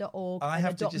 .co.uk, .org. I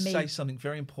have to just say something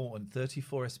very important.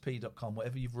 34sp.com,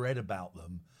 whatever you've read about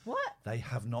them, they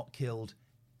have not killed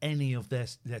any of their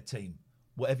team.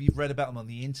 Whatever you've read about them on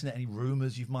the internet, any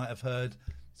rumours you might have heard,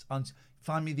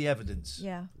 find me the evidence.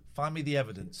 Yeah. Find me the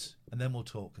evidence, and then we'll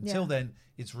talk. Until then,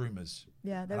 it's rumours.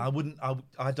 Yeah. And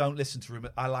I don't listen to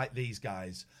rumours. I like these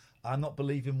guys. I'm not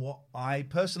believing what I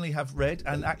personally have read,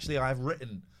 and actually I have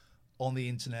written on the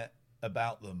internet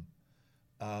about them.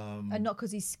 And not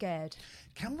because he's scared.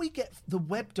 Can we get the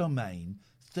web domain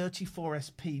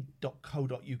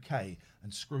 34sp.co.uk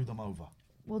and screw them over?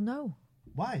 Well, no.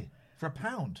 Why? For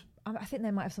 £1? I think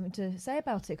they might have something to say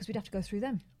about it, because we'd have to go through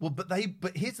them. Well, but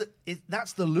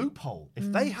that's the loophole.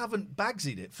 If they haven't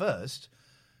Bagsied it first,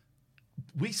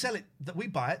 we sell it, we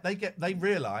buy it, they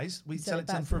realise we sell it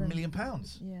to them for £1 million.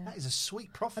 Yeah. That is a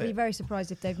sweet profit. I'd be very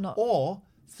surprised if they've not. Or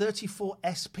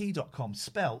 34sp.com,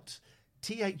 spelt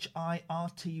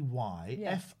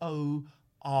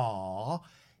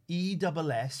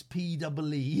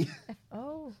THIRTYFORESSPEE.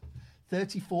 Oh.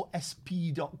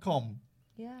 34sp.com.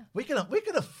 Yeah. We're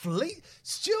gonna fleece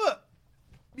Stuart.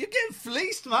 You're getting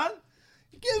fleeced, man.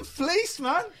 You're getting fleeced,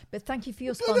 man. But thank you for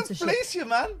your sponsorship. Fleece you,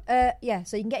 man. Yeah,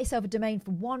 so you can get yourself a domain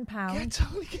for £1. You're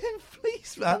totally getting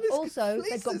fleeced, man. But also,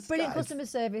 they've got brilliant customer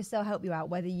service. They'll help you out,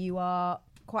 whether you are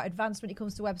quite advanced when it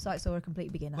comes to websites or a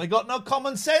complete beginner. They got no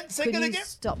common sense. They're gonna get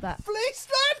stop that fleeced,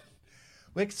 man.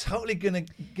 We're totally gonna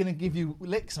give you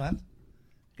licks, man.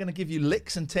 Gonna give you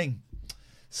licks and ting.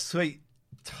 Sweet.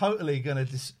 Totally gonna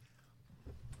just.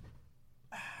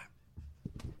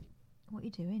 What are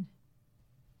you doing?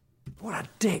 What a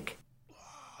dick.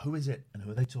 Who is it, and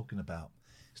who are they talking about?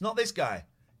 It's not this guy,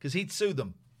 because he'd sue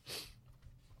them.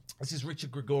 This is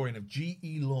Richard Gregorian of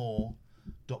gelaw.co.uk.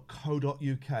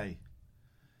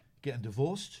 Getting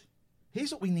divorced?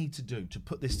 Here's what we need to do to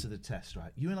put this to the test,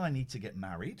 right? You and I need to get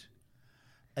married,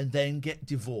 and then get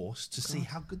divorced to see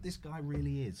how good this guy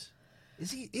really is.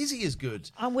 Is he as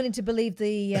good? I'm willing to believe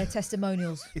the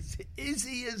testimonials. Is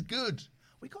he as good?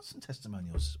 We got some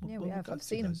testimonials. Yeah, we have. I've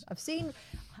seen them.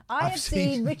 I have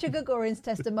seen Richard Gagarin's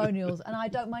testimonials, and I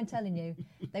don't mind telling you,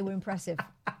 they were impressive.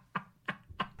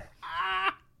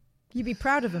 You'd be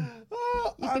proud of him.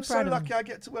 I'm so lucky I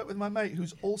get to work with my mate,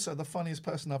 who's also the funniest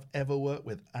person I've ever worked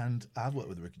with, and I've worked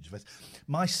with Ricky Gervais.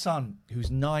 My son, who's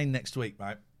 9 next week,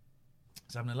 right?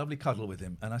 So having a lovely cuddle with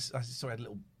him, and I saw he had a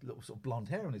little sort of blonde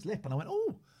hair on his lip, and I went,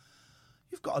 "Oh,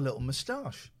 you've got a little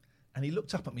moustache." And he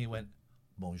looked up at me and went,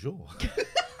 "Bonjour."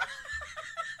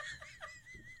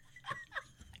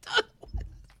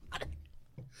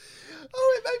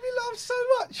 Oh, it made me laugh so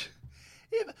much.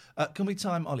 Can we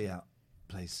time Ollie out,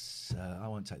 please? I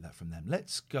won't take that from them.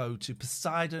 Let's go to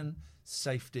Poseidon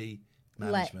Safety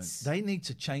Management. They need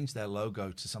to change their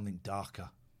logo to something darker.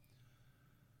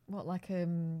 What, like a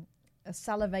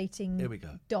salivating Here we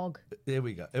go. dog? Here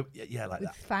we go. Yeah, like with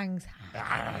that. Fangs.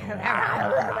 I'm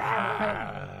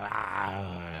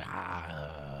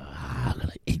going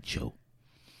to eat you.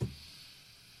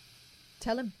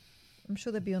 Tell him. I'm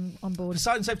sure they'll be on board.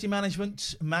 Poseidon Safety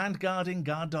Management, manned guarding,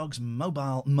 guard dogs,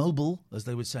 mobile, as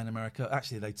they would say in America.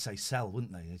 Actually, they'd say cell,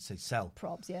 wouldn't they? They'd say cell.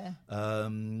 Probs, yeah.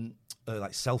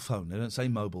 Like cell phone. They don't say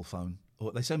mobile phone.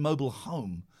 Or they say mobile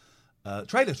home.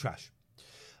 Trailer trash.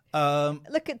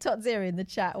 Look at Totzeri in the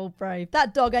chat, all brave.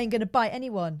 That dog ain't going to bite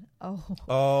anyone.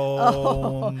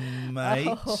 Oh, mate.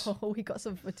 Oh, we got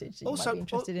some footage that you might be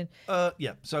interested in.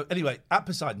 Yeah, so anyway, at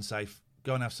Poseidon Safe,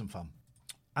 go and have some fun.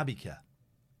 Abbey Care.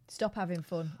 Stop having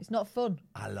fun. It's not fun.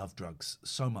 I love drugs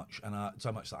so much, and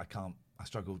so much that I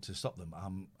struggle to stop them.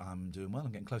 I'm doing well.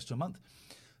 I'm getting close to a month.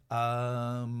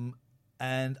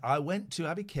 And I went to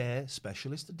Abbey Care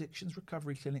Specialist Addictions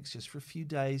Recovery Clinics just for a few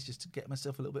days, just to get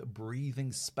myself a little bit of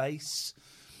breathing space,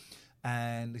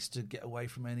 and just to get away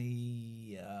from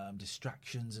any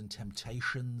distractions and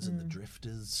temptations and the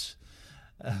drifters.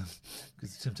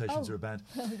 Because Temptations are a band.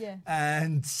 Yeah.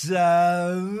 And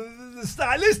the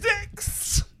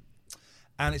Stylistics.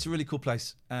 And it's a really cool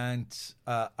place. And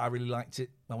I really liked it.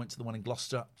 I went to the one in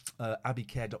Gloucester,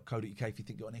 abbeycare.co.uk, if you think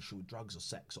you've got an issue with drugs or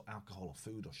sex or alcohol or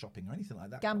food or shopping or anything like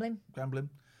that. Gambling.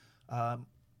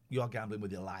 You are gambling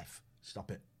with your life. Stop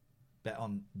it. Bet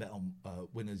on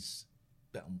winners.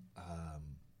 Bet on...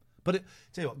 tell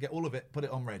you what, get all of it, put it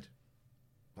on red.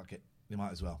 Fuck it. You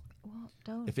might as well. What?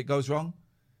 Don't. If it goes wrong,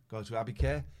 go to Abbey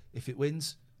Care. If it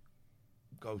wins,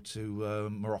 go to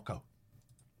Morocco.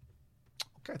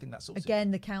 Okay, I think that's all. Again,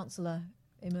 the counsellor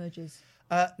emerges.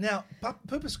 Now,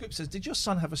 Pooper Script says, did your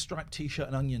son have a striped T-shirt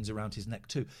and onions around his neck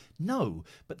too? No,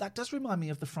 but that does remind me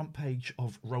of the front page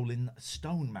of Rolling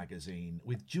Stone magazine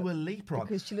with Dua Lipa on.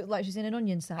 Because she looked like she's in an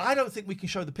onion sack. I don't think we can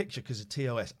show the picture because of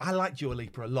TOS. I like Dua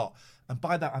Lipa a lot. And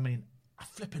by that, I mean, I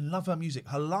flipping love her music.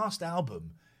 Her last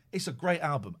album... It's a great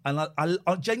album, and I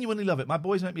genuinely love it. My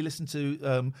boys make me listen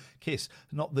to Kiss,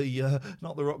 not the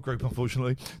rock group,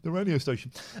 unfortunately, the radio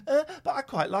station. But I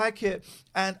quite like it,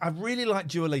 and I really like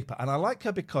Dua Lipa, and I like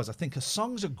her because I think her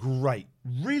songs are great,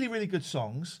 really, really good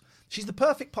songs. She's the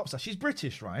perfect pop star. She's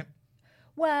British, right?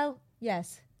 Well,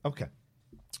 yes. Okay,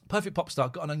 perfect pop star.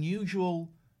 Got an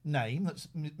unusual name that's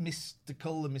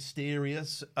mystical and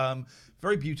mysterious.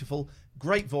 Very beautiful,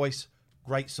 great voice.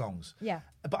 Great songs. Yeah.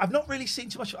 But I've not really seen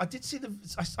too much. I did see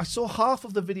I saw half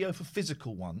of the video for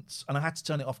Physical once, and I had to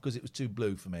turn it off because it was too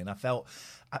blue for me. And I felt,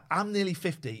 I'm nearly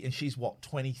 50, and she's,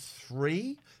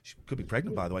 23? She could be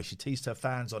pregnant, by the way. She teased her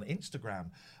fans on Instagram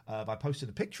by posting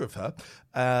a picture of her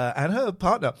and her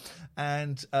partner.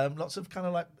 And lots of kind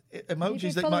of like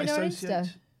emojis that you might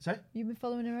associate. Sorry? You've been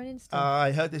following her on Insta?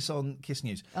 I heard this on Kiss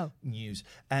News. Oh. News.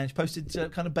 And she posted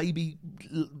kind of baby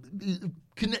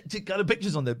connected kind of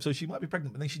pictures on them. So she might be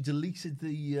pregnant, but then she deleted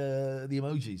the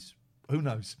emojis. Who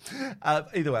knows?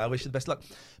 Either way, I wish her the best luck.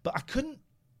 But I couldn't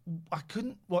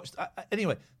watch...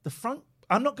 anyway, the front...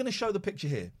 I'm not going to show the picture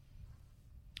here.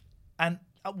 And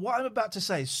what I'm about to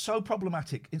say is so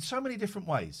problematic in so many different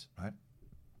ways, right?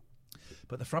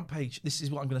 But the front page, this is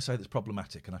what I'm going to say that's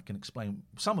problematic, and I can explain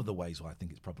some of the ways why I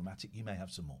think it's problematic. You may have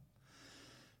some more.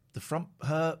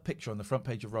 Her picture on the front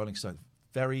page of Rolling Stone,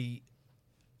 very,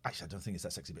 actually I don't think it's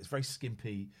that sexy, but it's very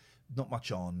skimpy, not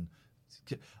much on.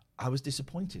 I was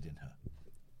disappointed in her.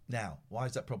 Now, why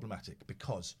is that problematic?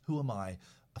 Because who am I,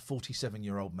 a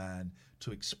 47-year-old man,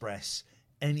 to express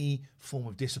any form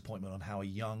of disappointment on how a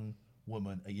young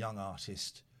woman, a young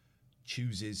artist,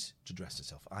 chooses to dress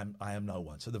herself. I am no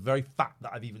one. So the very fact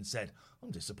that I've even said,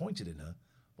 I'm disappointed in her,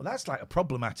 well, that's like a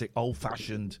problematic,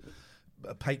 old-fashioned,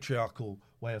 patriarchal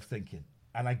way of thinking.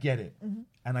 And I get it. Mm-hmm.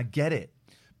 And I get it.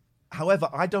 However,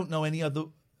 I don't know any other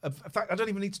In fact, I don't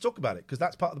even need to talk about it because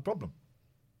that's part of the problem.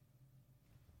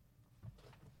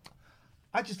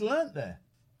 I just learnt there.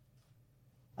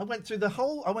 I went through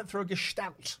a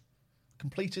gestalt,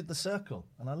 completed the circle,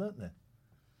 and I learnt there.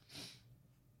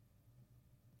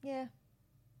 Yeah.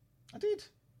 I did.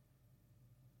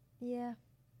 Yeah.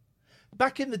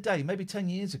 Back in the day, maybe 10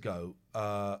 years ago,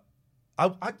 I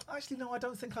actually, no, I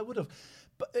don't think I would have.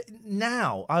 But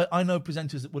now, I know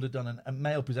presenters that would have done,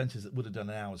 male presenters that would have done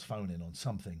an hour's phone-in on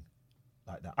something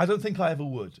like that. I don't think I ever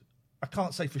would. I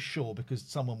can't say for sure because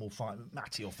someone will find,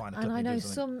 Matty will find a clip. And I know of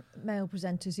some male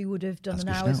presenters who would have done That's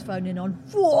an good hour's to know. phone-in on.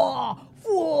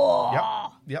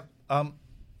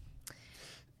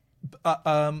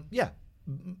 Yep.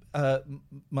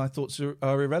 My thoughts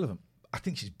are irrelevant. I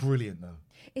think she's brilliant, though.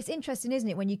 It's interesting, isn't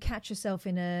it, when you catch yourself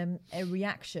in a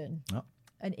reaction,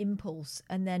 an impulse,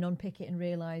 and then unpick it and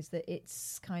realise that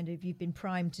it's kind of, you've been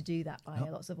primed to do that by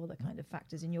lots of other kind of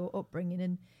factors in your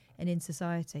upbringing and in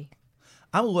society.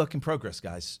 I'm a work in progress,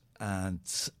 guys, and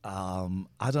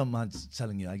I don't mind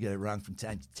telling you I get it wrong from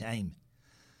time to time.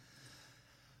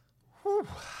 Whew.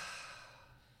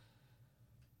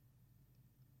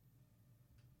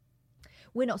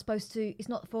 We're not supposed to. It's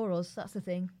not for us. That's the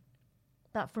thing.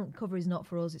 That front cover is not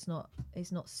for us. It's not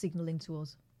signalling to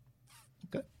us.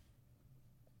 Okay.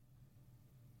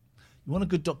 You want a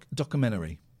good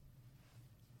documentary?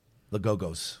 The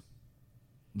Go-Go's.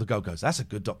 The Go-Go's. That's a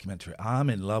good documentary. I'm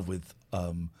in love with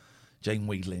Jane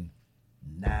Wiedlin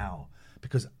now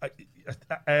because I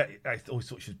always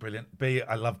thought she was brilliant. B,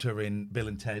 I loved her in Bill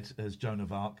and Ted as Joan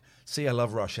of Arc. C, I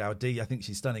love Rush Hour. D, I think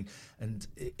she's stunning. And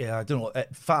I don't know,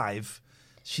 at 5,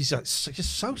 she's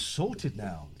just so sorted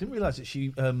now. Didn't realise that she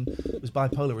was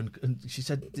bipolar, and she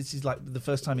said this is like the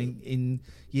first time in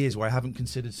years where I haven't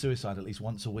considered suicide at least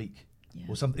once a week,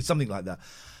 or something like that.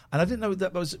 And I didn't know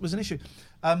that was an issue.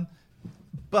 I'm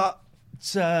going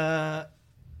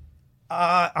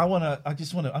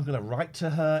to write to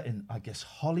her in, I guess,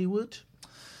 Hollywood,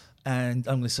 and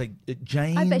I'm going to say,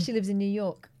 Jane. I bet she lives in New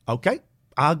York. Okay,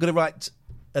 I'm going to write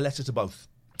a letter to both.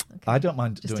 Okay. I don't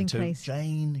mind just doing two. Case.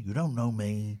 Jane, you don't know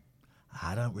me.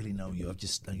 I don't really know you. I've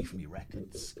just known you from your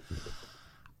records.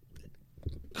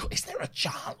 Is there a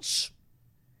chance?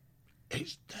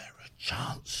 Is there a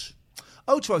chance?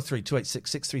 0203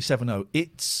 286 6370.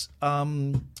 It's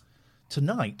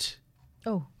tonight.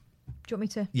 Oh, do you want me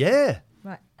to? Yeah.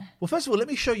 Right. Well, first of all, let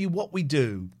me show you what we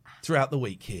do throughout the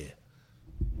week here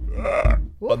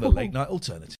on the Late Night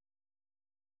Alternative.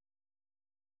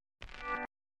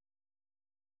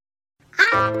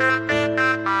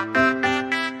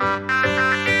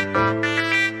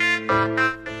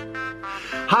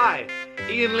 Hi,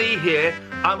 Ian Lee here.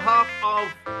 I'm half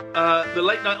of the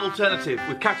Late Night Alternative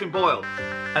with Catherine Boyle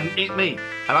and me.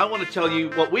 And I want to tell you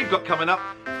what we've got coming up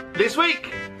this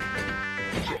week.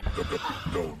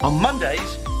 On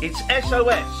Mondays, it's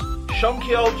SOS,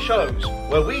 Shonky Old Shows,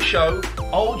 where we show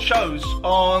old shows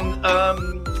on,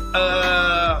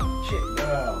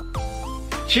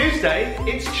 Tuesday,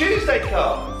 it's Tuesday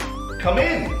Club. Come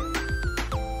in.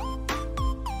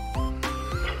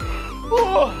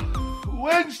 Oh,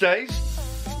 Wednesdays,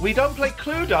 we don't play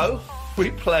Cluedo,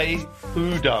 we play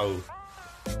Udo.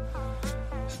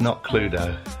 It's not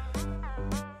Cluedo.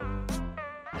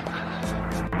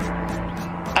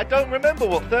 I don't remember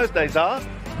what Thursdays are.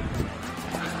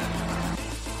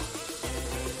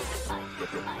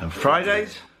 And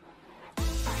Fridays?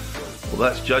 Well,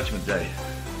 that's Judgment Day.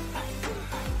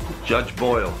 Judge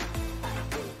Boyle.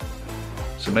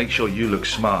 So make sure you look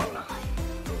smart.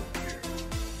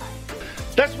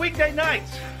 That's weekday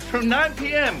nights from 9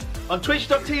 p.m. on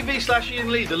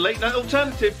twitch.tv/Ian Lee, the Late Night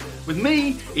Alternative, with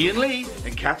me, Ian Lee,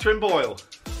 and Catherine Boyle.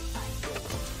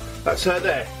 That's her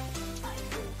there.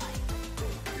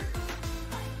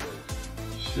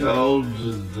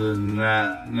 Shoulders than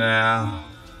that now.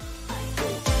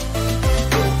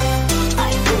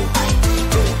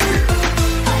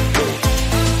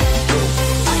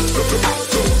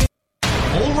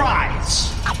 All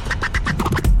rise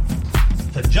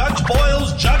for Judge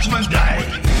Boyle's Judgment Day.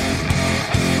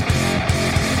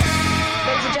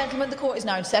 Ladies and gentlemen, the court is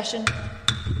now in session.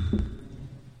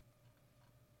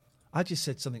 I just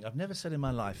said something I've never said in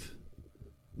my life.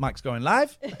 Mike's going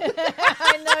live.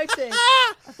 I noticed.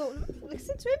 I thought,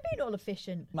 listen to him being all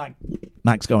efficient.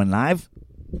 Mike's going live.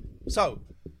 So,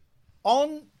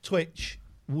 on Twitch,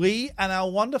 we and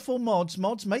our wonderful mods,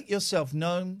 make yourself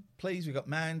known, please. We've got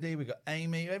Mandy, we've got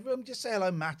Amy. Everyone just say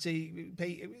hello, Matty,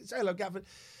 Pete, say hello, Gavin,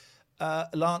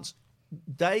 Lance.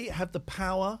 They have the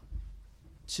power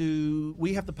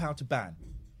we have the power to ban.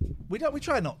 We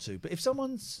try not to, but if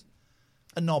someone's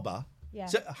a knobber Yeah.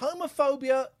 So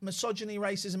homophobia, misogyny,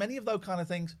 racism, any of those kind of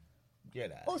things,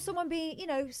 get out. Or someone being,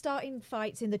 starting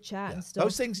fights in the chat and stuff.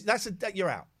 Those things, you're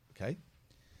out, okay?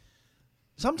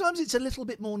 Sometimes it's a little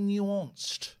bit more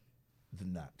nuanced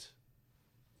than that.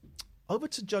 Over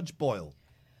to Judge Boyle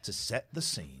to set the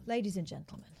scene. Ladies and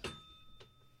gentlemen,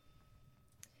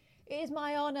 it is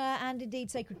my honour and indeed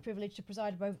sacred privilege to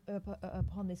preside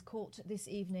upon this court this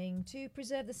evening to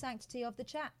preserve the sanctity of the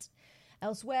chat.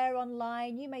 Elsewhere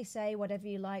online, you may say whatever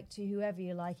you like to whoever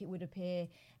you like, it would appear,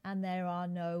 and there are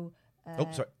no...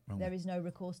 there is no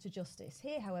recourse to justice.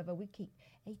 Here, however, we keep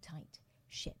a tight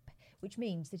ship, which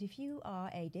means that if you are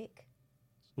a dick...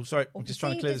 Oh, sorry, I'm just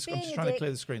trying to clear the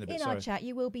screen a bit. In our chat,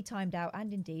 you will be timed out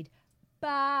and indeed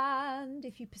banned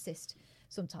if you persist.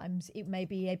 Sometimes it may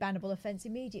be a bannable offence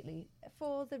immediately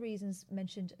for the reasons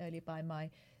mentioned earlier by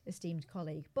my esteemed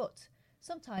colleague. But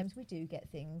sometimes we do get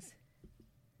things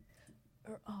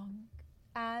wrong,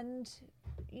 and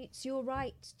it's your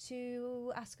right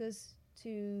to ask us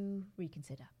to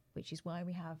reconsider, which is why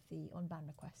we have the unban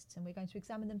requests, and we're going to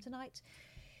examine them tonight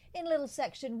in a little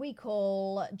section we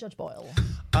call Judge Boyle.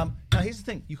 Now, here's the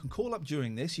thing. You can call up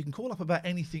during this. You can call up about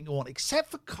anything you want,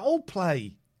 except for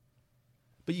Coldplay.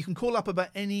 But you can call up about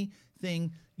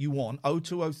anything you want.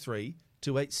 0203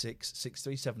 286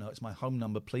 6370. It's my home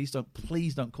number. Please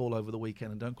don't call over the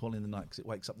weekend, and don't call in the night because it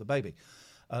wakes up the baby.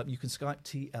 You can Skype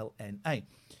TLNA.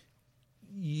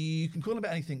 You can call in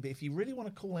about anything, but if you really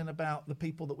want to call in about the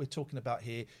people that we're talking about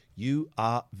here, you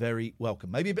are very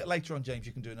welcome. Maybe a bit later on, James,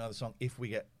 you can do another song if we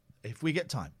get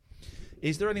time.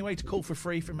 Is there any way to call for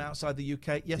free from outside the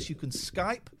UK? Yes, you can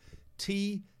Skype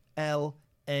TLNA.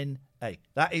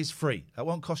 That is free. That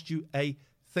won't cost you a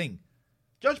thing.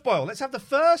 Judge Boyle, let's have the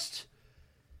first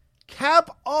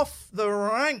cab off the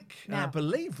rank. Now,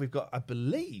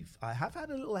 I have had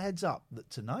a little heads up that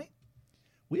tonight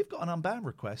we've got an unbound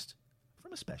request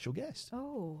from a special guest.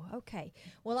 Oh, okay.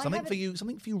 Well, something for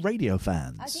you radio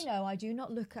fans. As you know, I do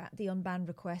not look at the unbanned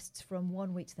requests from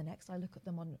one week to the next. I look at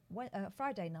them on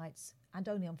Friday nights, and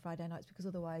only on Friday nights, because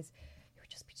otherwise it would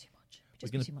just be too much.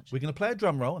 We're going to play a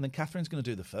drum roll, and then Catherine's going to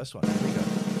do the first one. Here we go.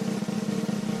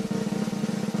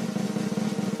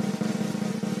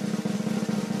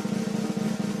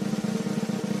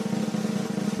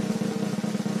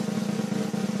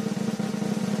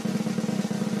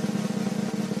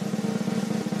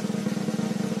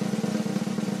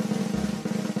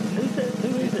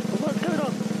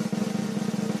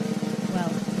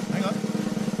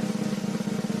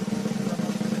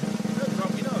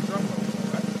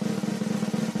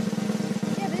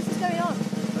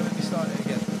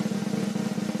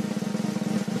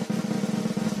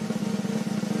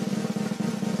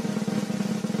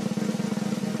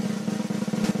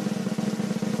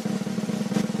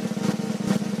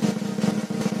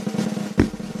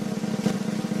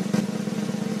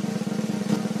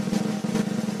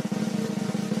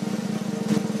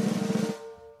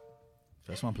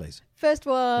 One, please. First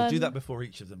one. We'll do that before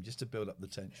each of them, just to build up the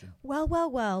tension. Well,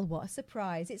 what a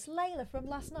surprise. It's Layla from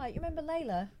last night. You remember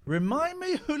Layla? Remind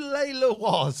me who Layla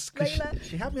was. Layla.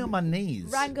 She had me on my knees.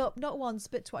 Rang up not once,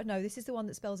 but twice. No, this is the one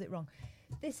that spells it wrong.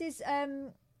 This is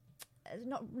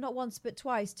not once, but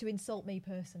twice to insult me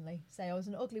personally. Say I was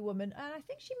an ugly woman. And I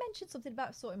think she mentioned something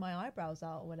about sorting my eyebrows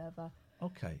out or whatever.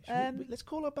 Okay. Let's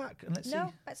call her back and let's see.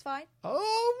 No, that's fine.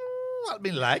 Oh, that'd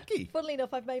be lucky. Funnily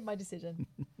enough, I've made my decision.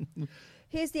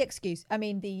 Here's the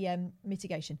the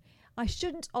mitigation. I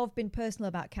shouldn't have been personal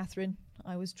about Catherine.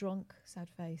 I was drunk, sad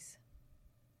face.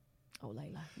 Oh,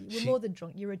 Layla, you were more than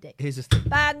drunk. You're a dick. Here's the thing.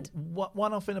 Banned.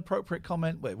 One-off inappropriate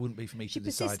comment. Well, it wouldn't be for me to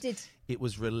decide. She persisted. It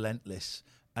was relentless,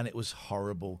 and it was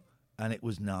horrible, and it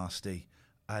was nasty.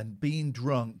 And being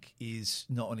drunk is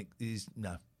no.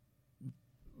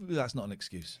 That's not an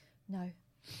excuse. No,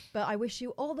 but I wish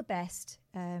you all the best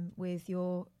with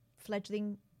your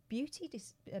fledgling beauty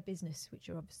business, which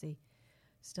you're obviously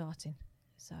starting.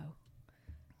 So,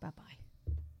 bye-bye.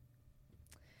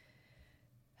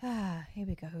 Here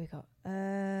we go.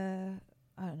 I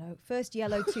don't know. First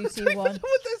yellow 221. I don't know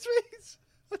what this means.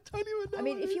 I don't even know. I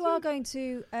mean, if you are going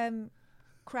to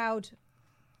crowd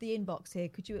the inbox here,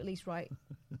 could you at least write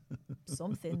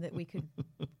something that we could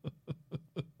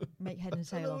make head and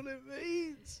tail of? I don't know what it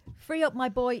means. Free up my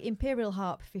boy Imperial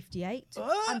Harp 58.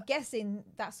 I'm guessing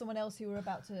that's someone else who we're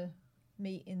about to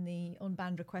meet in the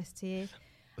unbanned request here.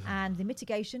 And the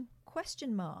mitigation ?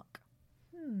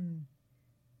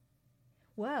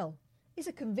 Well, it's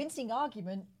a convincing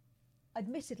argument,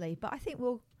 admittedly, but I think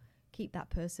we'll keep that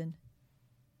person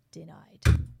denied.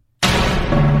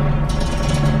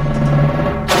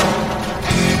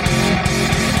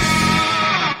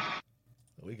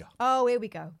 Here we go. Oh, here we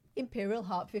go. Imperial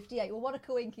Heart 58. Well, what a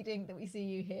coinky dink that we see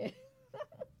you here.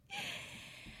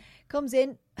 comes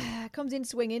in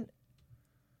swinging.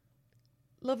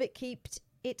 Love it, keep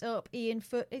it up, Ian.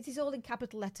 Foot. It is all in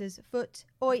capital letters. Foot.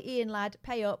 Oi, Ian, lad.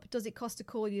 Pay up. Does it cost to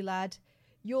call you, lad?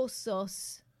 You're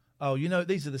sus. Oh,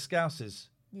 these are the Scousers.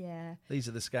 Yeah. These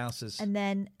are the Scousers. And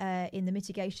then in the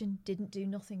mitigation, didn't do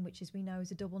nothing, which, as we know,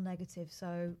 is a double negative.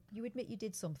 So you admit you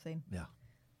did something. Yeah.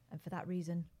 And for that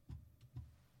reason...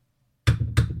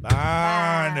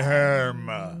 Ban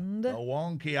him. The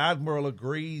wonky admiral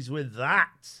agrees with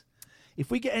that. If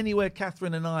we get anywhere,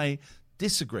 Catherine and I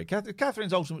disagree.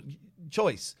 Catherine's ultimate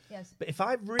choice. Yes. But if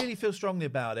I really feel strongly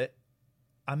about it,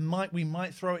 we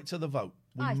might throw it to the vote.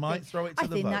 We might throw it to the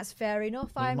vote. I think that's fair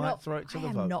enough. We might throw it to the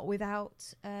vote. I am not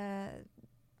without a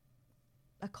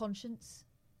conscience.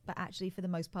 But actually, for the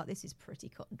most part, this is pretty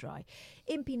cut and dry.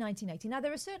 Impy 1980. Now,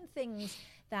 there are certain things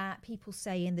that people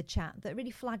say in the chat that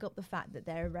really flag up the fact that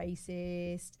they're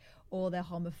racist or they're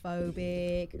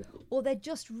homophobic or they're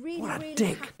just really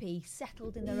happy,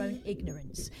 settled in their own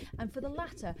ignorance. And for the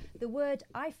latter, the word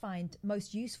I find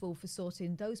most useful for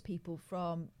sorting those people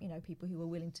from, people who are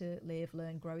willing to live,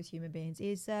 learn, grow as human beings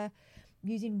is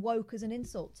using woke as an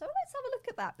insult. So let's have a look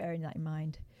at that, bearing that in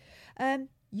mind.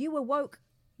 You were woke.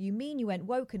 You mean you went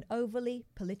woke and overly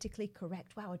politically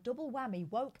correct. Wow, a double whammy,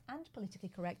 woke and politically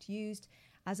correct used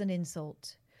as an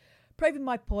insult. Proving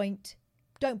my point,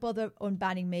 don't bother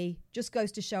unbanning me, just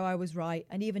goes to show I was right,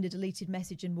 and even a deleted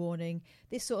message and warning.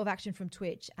 This sort of action from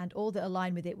Twitch and all that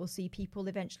align with it will see people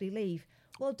eventually leave.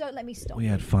 Well, don't let me stop. We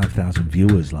had 5,000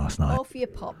 viewers last night. All for your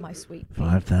pop, my sweet.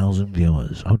 5,000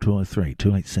 viewers. 0203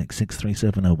 286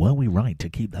 6370. Were we right to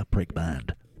keep that prick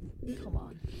banned? Come on.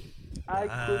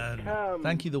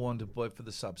 Thank you, the Wonder Boy, for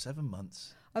the sub. 7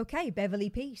 months. Okay, Beverly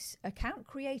Peace. Account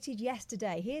created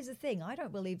yesterday. Here's the thing. I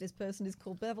don't believe this person is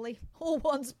called Beverly. All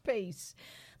one's Peace.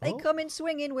 They come in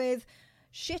swinging with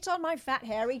shit on my fat,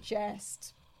 hairy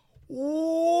chest.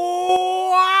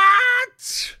 What?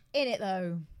 In it,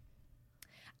 though.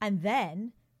 And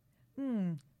then,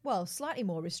 slightly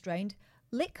more restrained,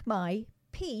 lick my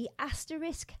P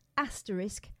asterisk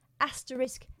asterisk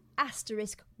asterisk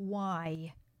asterisk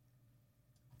Y.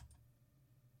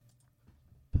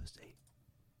 Pussy.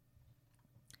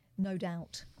 No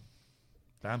doubt.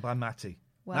 Banned by Matty.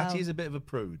 Well, Matty is a bit of a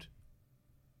prude.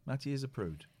 Matty is a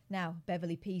prude. Now,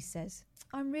 Beverly Peace says,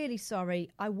 I'm really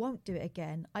sorry. I won't do it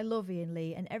again. I love Ian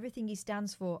Lee and everything he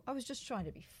stands for. I was just trying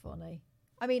to be funny.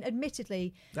 I mean,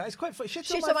 admittedly... That is quite funny. Shit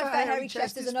on my fat hairy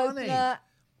chest is an funny. opener.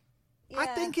 Yeah. I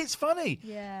think it's funny.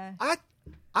 Yeah.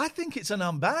 I think it's an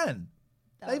unban.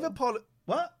 They've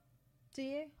What? Do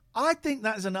you? I think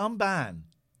that's an unban.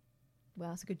 Well,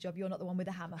 that's a good job. You're not the one with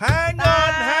the hammer. Hang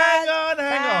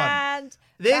on.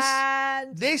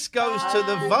 This goes to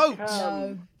the vote.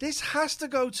 No. This has to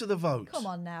go to the vote. Come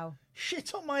on now.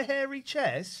 Shit on my hairy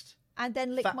chest. And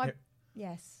then lick my...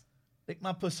 Yes. Lick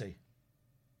my pussy.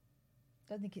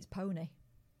 Don't think it's pony.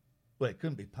 Well, it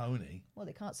couldn't be pony. Well,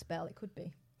 they can't spell. It could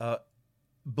be.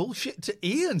 Bullshit to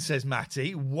Ian, says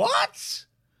Matty. What?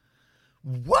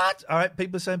 What? All right,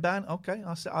 people are saying ban. Okay,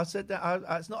 I said that.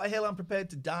 It's not a hill I'm prepared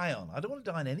to die on. I don't want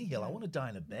to die on any hill. I want to die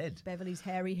in a bed. Beverly's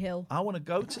hairy hill. I want to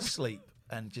go to sleep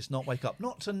and just not wake up.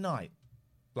 Not tonight.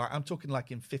 Like I'm talking like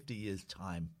in 50 years'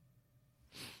 time.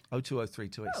 0203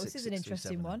 286 Oh, this is an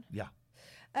interesting one. Yeah.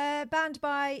 Banned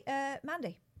by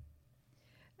Mandy.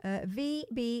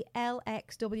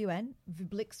 VBLXWN.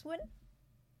 Vblixwin,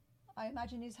 I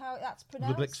imagine is how that's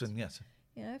pronounced. Vblixwin, yes.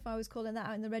 You know, if I was calling that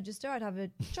out in the register, I'd have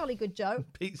a jolly good Joe.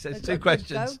 Pete says 2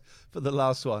 questions for the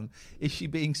last one. Is she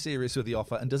being serious with the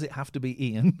offer, and does it have to be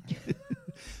Ian?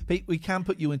 Pete, we can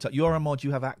put you in touch. You're a mod. You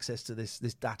have access to this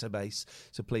database,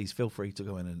 so please feel free to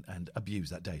go in and abuse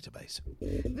that database.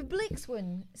 The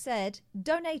Blixwin said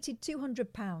donated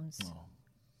 £200.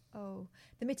 Oh,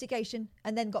 the mitigation,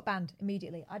 and then got banned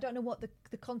immediately. I don't know what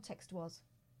the context was.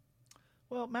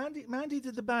 Well, Mandy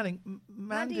did the banning.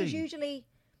 Mandy is usually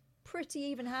pretty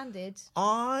even-handed.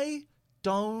 I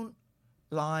don't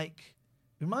like...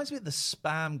 It reminds me of the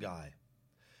spam guy,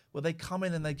 where they come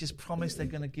in and they just promise they're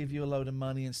going to give you a load of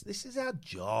money, and this is our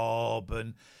job,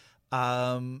 and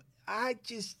I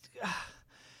just...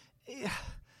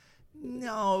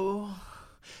 no...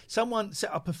 Someone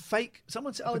set up a fake...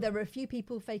 there were a few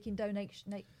people faking donations.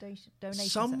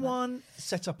 Someone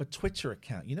set up a Twitter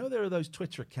account. You know, there are those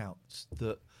Twitter accounts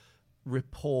that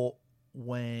report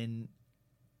when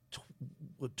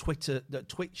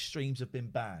Twitch streams have been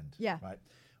banned. Yeah. Right.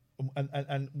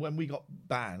 And when we got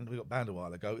banned a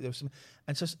while ago. There was some,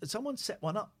 and so someone set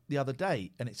one up the other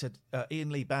day, and it said Ian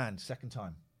Lee banned second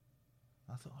time.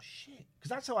 I thought, oh, shit. Because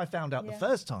that's how I found out the Yeah.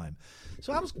 first time.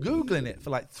 So I was Googling it for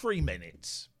like 3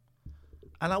 minutes.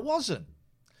 And I wasn't.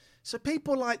 So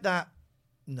people like that,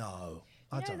 no.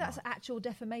 I You know don't that's know. actual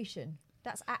defamation.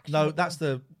 That's actual. No, that's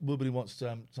the woman who wants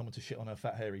someone to shit on her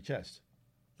fat, hairy chest.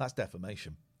 That's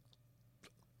defamation.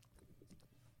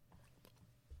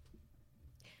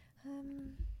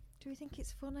 Do we think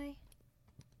it's funny?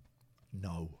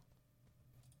 No.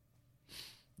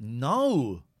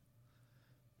 No.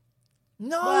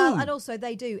 No. Well, and also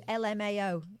they do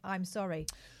LMAO. I'm sorry.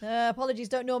 Apologies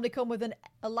don't normally come with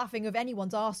a laughing of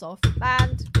anyone's arse off.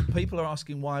 Banned. People are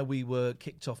asking why we were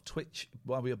kicked off Twitch,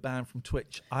 why we were banned from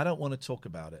Twitch. I don't want to talk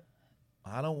about it.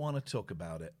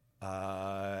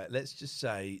 Let's just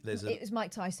say It was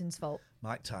Mike Tyson's fault.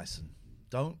 Mike Tyson.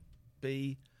 Don't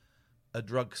be a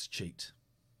drugs cheat.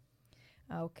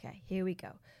 Okay, here we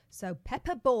go. So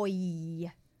Pepper Boy.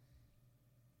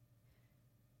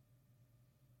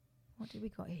 What do we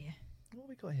got here? What have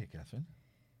we got here, Catherine?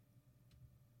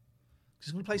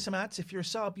 Just going to play some ads. If you're a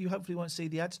sub, you hopefully won't see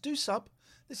the ads. Do sub.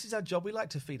 This is our job. We like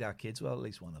to feed our kids. Well, at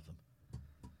least one of them.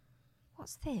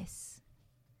 What's this?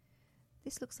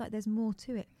 This looks like there's more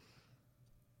to it.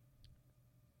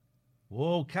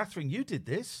 Whoa, Catherine, you did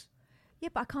this. Yeah,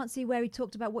 but I can't see where he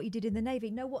talked about what you did in the Navy.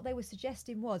 No, what they were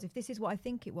suggesting was, if this is what I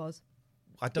think it was.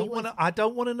 I don't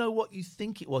want to know what you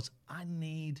think it was. I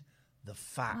need the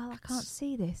facts. Well, I can't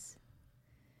see this.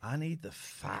 I need the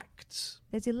facts.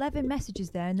 There's 11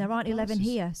 messages there, and there aren't 11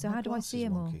 here. So how do I see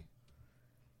them all?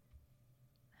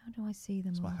 How do I see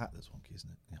them It's all? my hat that's wonky, isn't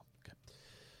it? Yeah. Okay.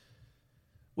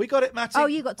 We got it, Matty. Oh,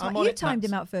 you got I'm time. on You it, timed Matt.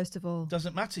 him out first of all.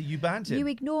 Doesn't matter. You banned him. You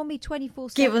ignore me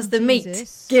 24/7. Give us the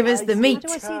Jesus. meat. Give us the How meat.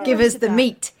 do I see Give rest us of the that?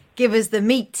 meat. Give us the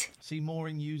meat. See more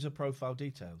in user profile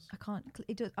details. I can't.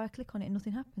 I click on it and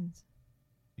nothing happens.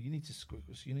 You need to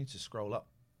scroll up.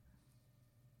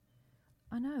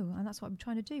 I know, and that's what I'm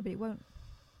trying to do, but it won't.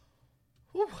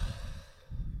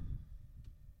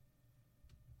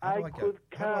 How do I go? could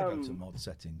How do I go to come. mod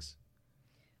settings?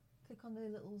 Click on the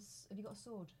little. Have you got a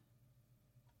sword?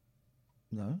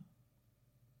 No.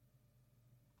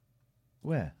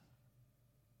 Where?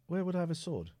 Where would I have a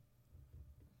sword?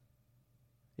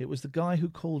 It was the guy who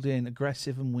called in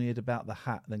aggressive and weird about the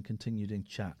hat, then continued in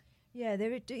chat. Yeah,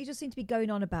 you just seem to be going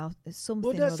on about something.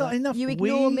 Well, that's or not other. enough. You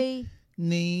ignore We me.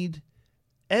 Need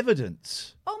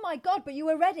evidence. Oh my God! But you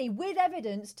were ready with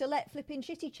evidence to let flipping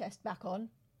Shitty Chest back on.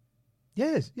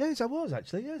 Yes, I was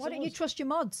actually. Yes, Why I don't you was. trust your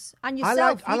mods and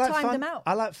yourself? You timed fun. them out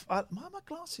Why are my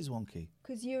glasses wonky?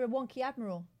 because you're a wonky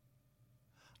admiral.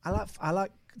 I like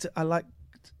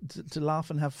to laugh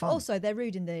and have fun. Also, they're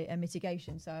rude in the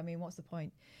mitigation. So I mean, what's the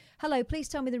point? Hello, please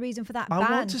tell me the reason for that I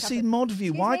ban. want to see mod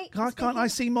view. Why can't I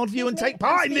see mod view and take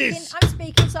part in this? I'm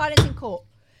speaking. Silence in court.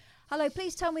 Hello,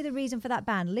 please tell me the reason for that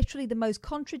ban. Literally the most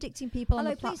contradicting people on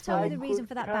the platform. Please tell me the reason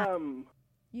for that ban.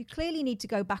 You clearly need to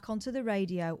go back onto the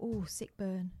radio. Oh, sick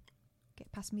burn. Get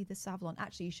past me the Savlon.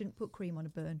 Actually, you shouldn't put cream on a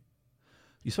burn.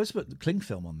 You're supposed to put the cling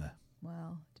film on there.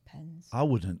 Well, depends. I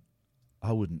wouldn't.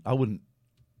 How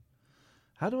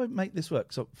do I make this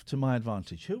work to my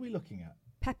advantage? Who are we looking at?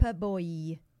 Pepper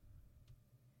Boy.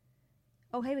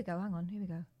 Oh, here we go. Hang on. Here we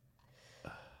go. I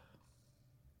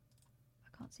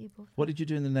can't see above. What did you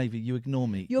do in the Navy? You ignore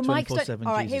me. Your mic's 24/7.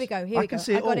 All right, here we go. Here we go. I can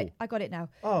see it all. I got it now.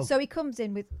 Oh. So he comes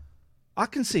in with. I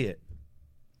can see it.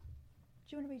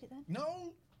 Do you want to read it then?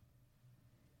 No.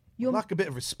 You're like a bit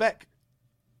of respect.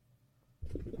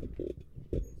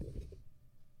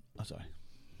 Oh, sorry.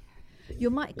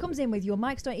 Your mic comes in with your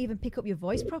mics don't even pick up your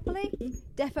voice properly.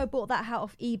 Defo bought that hat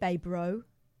off eBay, bro.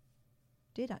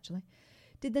 Did actually.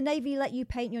 Did the Navy let you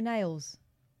paint your nails?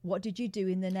 What did you do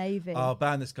in the Navy? Oh,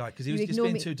 ban this guy because he was just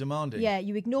being too demanding. Yeah,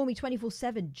 you ignore me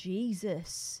 24/7.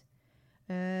 Jesus.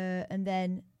 And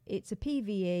then it's a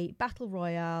PvE, Battle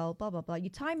Royale, blah, blah, blah. You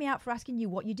time me out for asking you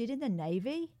what you did in the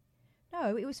Navy?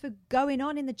 No, it was for going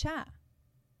on in the chat.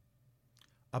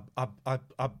 I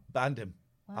banned him.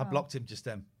 I Wow. blocked him just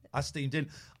then. I steamed in.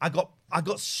 I got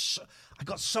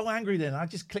so angry then. I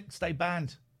just clicked stay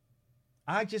banned.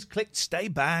 Well,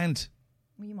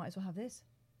 you might as well have this.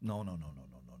 No.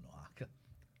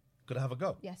 Could I have a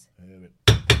go? Yes.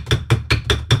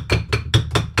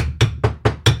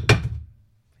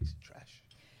 Piece of trash.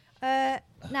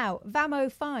 Now,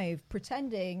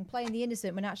 Vamo5 playing the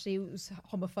innocent when actually it was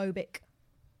homophobic.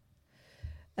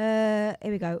 Here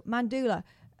we go. Mandula.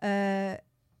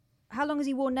 How long has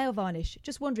he worn nail varnish?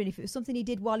 Just wondering if it was something he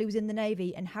did while he was in the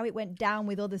Navy and how it went down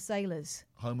with other sailors.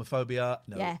 Homophobia?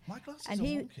 No. Yeah. My glasses and are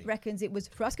he wonky. reckons it was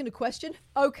for asking a question.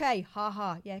 Okay,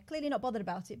 ha. Yeah, clearly not bothered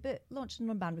about it, but launched an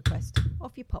unbanned request.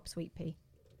 Off your pop, sweet pea.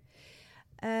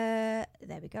 There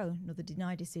we go. Another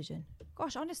deny decision.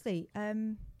 Gosh, honestly,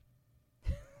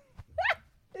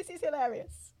 this is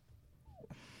hilarious.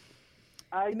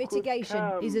 The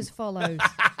mitigation is as follows.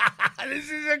 This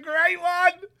is a great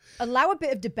one. Allow a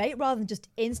bit of debate rather than just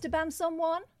insta-ban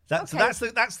someone. That's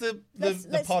the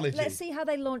apology. Let's see how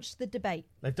they launched the debate.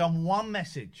 They've done one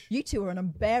message. You two are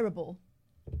unbearable.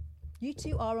 You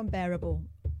two are unbearable.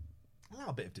 Allow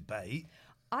a bit of debate.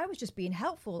 I was just being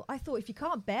helpful. I thought if you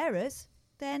can't bear us,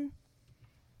 then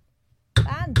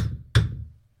banned.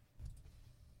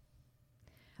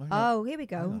 Oh, here we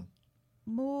go.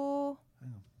 More.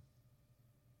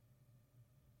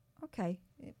 Okay,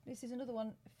 this is another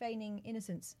one feigning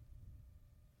innocence.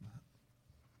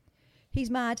 He's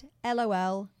mad.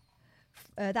 LOL.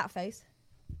 That face.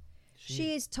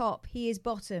 She is top. He is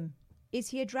bottom. Is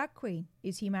he a drag queen?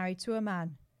 Is he married to a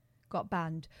man? Got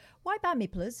banned. Why ban me,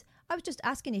 please? I was just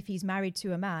asking if he's married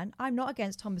to a man. I'm not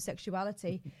against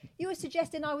homosexuality. You were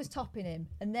suggesting I was topping him,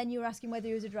 and then you were asking whether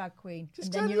he was a drag queen. Just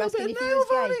and then a you're little asking bit if of he was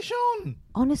nail gay. varnish on.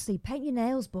 Honestly, paint your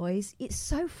nails, boys. It's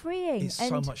so freeing. It's and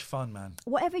so much fun, man.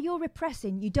 whatever you're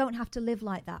repressing, you don't have to live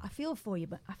like that. I feel for you,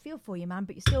 man,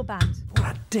 but you're still banned.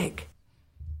 What a dick.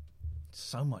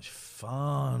 So much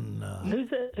fun. Who's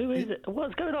it? Who is it?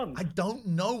 What's going on? I don't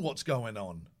know what's going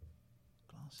on.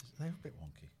 Glasses, they're a bit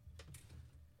wonky.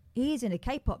 He is in a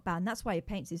K-pop band. That's why he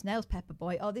paints his nails, Pepper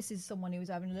Boy. Oh, this is someone who was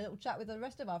having a little chat with the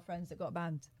rest of our friends that got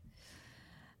banned.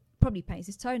 Probably paints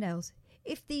his toenails.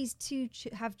 If these two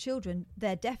have children,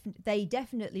 they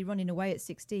definitely running away at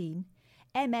 16.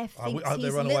 MF thinks they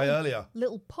he's run away earlier.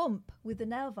 Little pump with the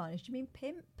nail varnish. Do you mean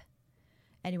pimp?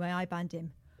 Anyway, I banned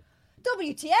him.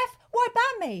 WTF? Why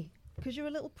ban me? Because you're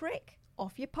a little prick.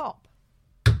 Off your pop.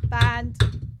 Banned.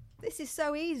 This is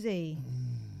so easy.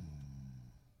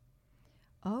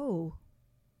 Oh.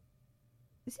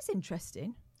 This is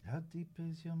interesting. How deep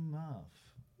is your mouth?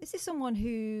 This is someone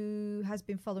who has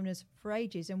been following us for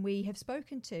ages and we have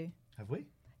spoken to. Have we?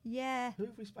 Yeah. Who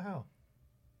have we spoken? How?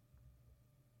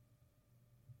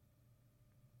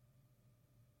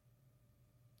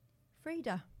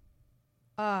 Frida.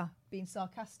 Being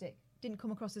sarcastic. Didn't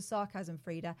come across as sarcasm,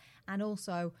 Frida. And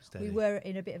also, Steady. we were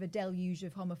in a bit of a deluge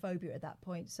of homophobia at that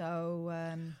point. So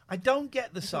I don't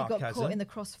get the we sarcasm. got caught in the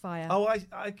crossfire. Oh,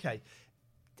 okay.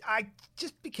 I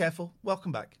just be careful.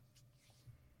 Welcome back.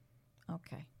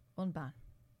 Okay, unban.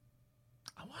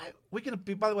 We're going to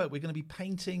be. By the way, we're going to be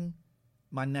painting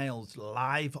my nails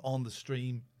live on the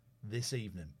stream this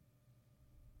evening.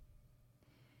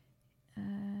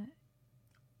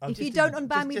 If you don't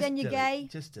unban me, then you're gay.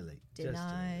 Just delete.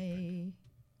 Deny.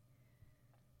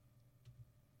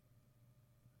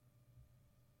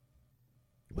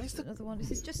 Where's the another one?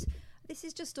 This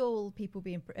is just all people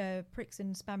being pricks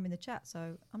and spamming the chat.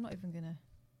 So I'm not even gonna.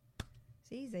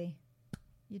 It's easy.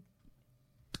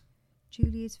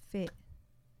 Julia's fit.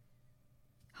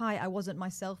 Hi, I wasn't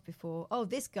myself before. Oh,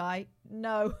 this guy.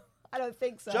 No, I don't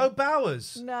think so. Joe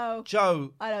Bowers. No.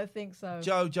 Joe. I don't think so.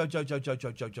 Joe.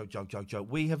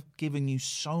 We have given you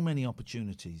so many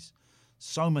opportunities.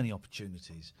 So many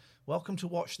opportunities. Welcome to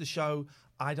watch the show.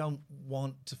 I don't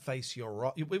want to face your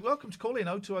wrath. You're welcome to call in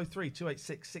 0203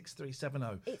 286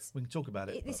 6370. We can talk about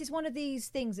it. This is one of these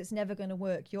things that's never going to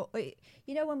work. You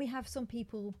know, when we have some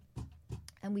people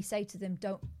and we say to them,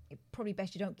 probably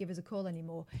best you don't give us a call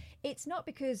anymore. It's not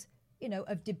because,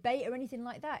 of debate or anything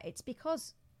like that. It's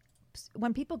because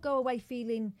when people go away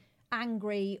feeling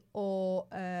angry or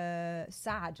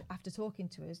sad after talking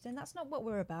to us, then that's not what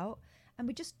we're about. And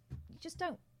this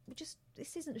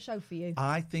isn't a show for you.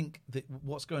 I think that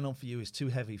what's going on for you is too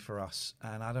heavy for us,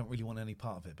 and I don't really want any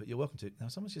part of it. But you're welcome to. Now,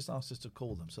 someone's just asked us to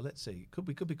call them, so let's see.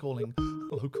 We could be calling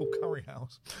a local curry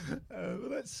house.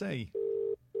 Let's see.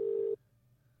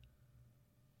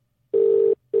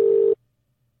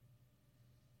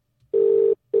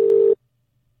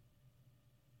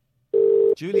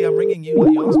 Julie, I'm ringing you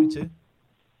like you asked me to.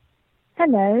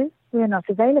 Hello, we're not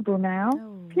available now.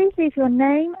 Please leave your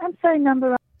name and phone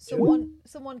number.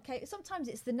 Someone came. Sometimes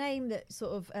it's the name that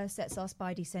sort of sets our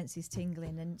spidey senses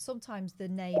tingling, and sometimes the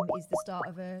name is the start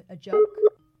of a joke.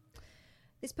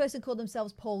 This person called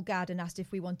themselves Paul Gadd and asked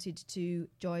if we wanted to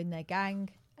join their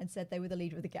gang, and said they were the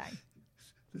leader of the gang.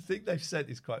 The thing they've said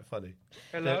is quite funny.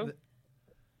 Hello?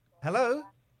 Hello?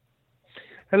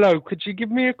 Hello, could you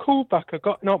give me a call back? I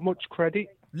got not much credit.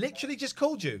 Literally just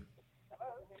called you.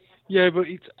 Yeah, but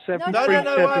it's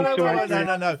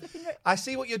 737 No. I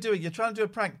see what you're doing. You're trying to do a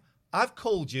prank. I've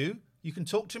called you. You can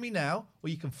talk to me now, or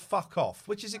you can fuck off.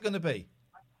 Which is it going to be?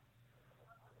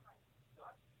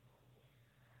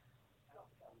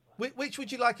 Which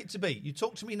would you like it to be? You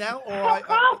talk to me now, or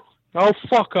Oh,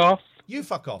 fuck off. You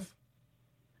fuck off.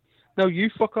 No,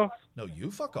 you fuck off. No, you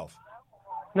fuck off.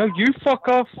 No, you fuck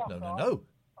off. No.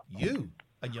 You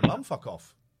and your mum fuck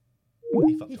off.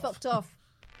 He fucked off.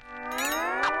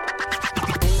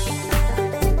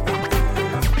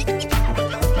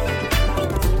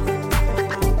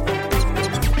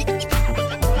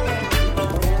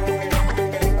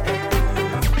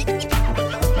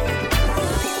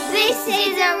 This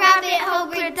is a Rabbit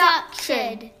Hole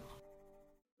production.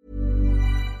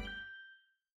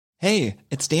 Hey,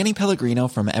 it's Danny Pellegrino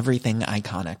from Everything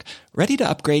Iconic. Ready to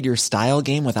upgrade your style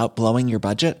game without blowing your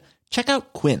budget? Check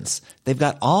out Quince. They've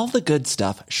got all the good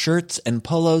stuff, shirts and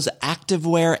polos,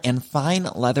 activewear, and fine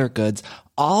leather goods,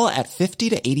 all at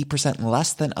 50 to 80%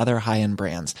 less than other high-end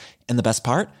brands. And the best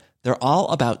part? They're all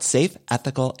about safe,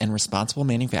 ethical, and responsible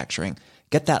manufacturing.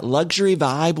 Get that luxury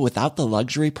vibe without the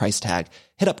luxury price tag.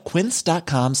 Hit up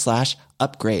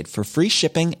quince.com/upgrade for free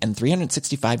shipping and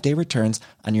 365-day returns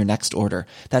on your next order.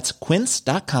 That's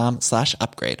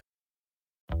quince.com/upgrade.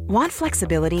 Want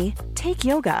flexibility? Take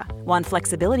yoga. Want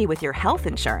flexibility with your health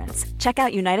insurance? Check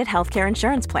out United Healthcare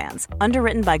Insurance Plans.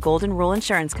 Underwritten by Golden Rule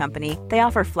Insurance Company, they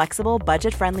offer flexible,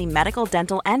 budget-friendly medical,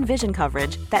 dental, and vision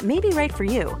coverage that may be right for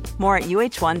you. More at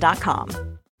uh1.com.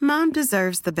 Mom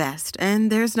deserves the best,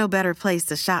 and there's no better place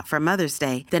to shop for Mother's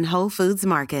Day than Whole Foods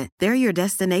Market. They're your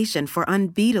destination for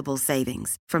unbeatable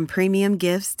savings, from premium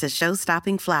gifts to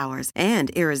show-stopping flowers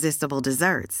and irresistible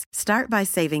desserts. Start by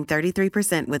saving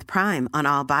 33% with Prime on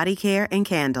all body care and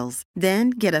candles.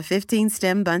 Then get a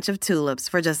 15-stem bunch of tulips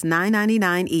for just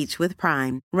 $9.99 each with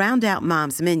Prime. Round out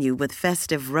Mom's menu with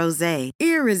festive rosé,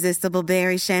 irresistible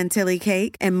berry chantilly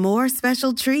cake, and more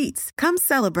special treats. Come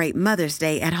celebrate Mother's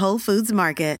Day at Whole Foods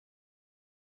Market.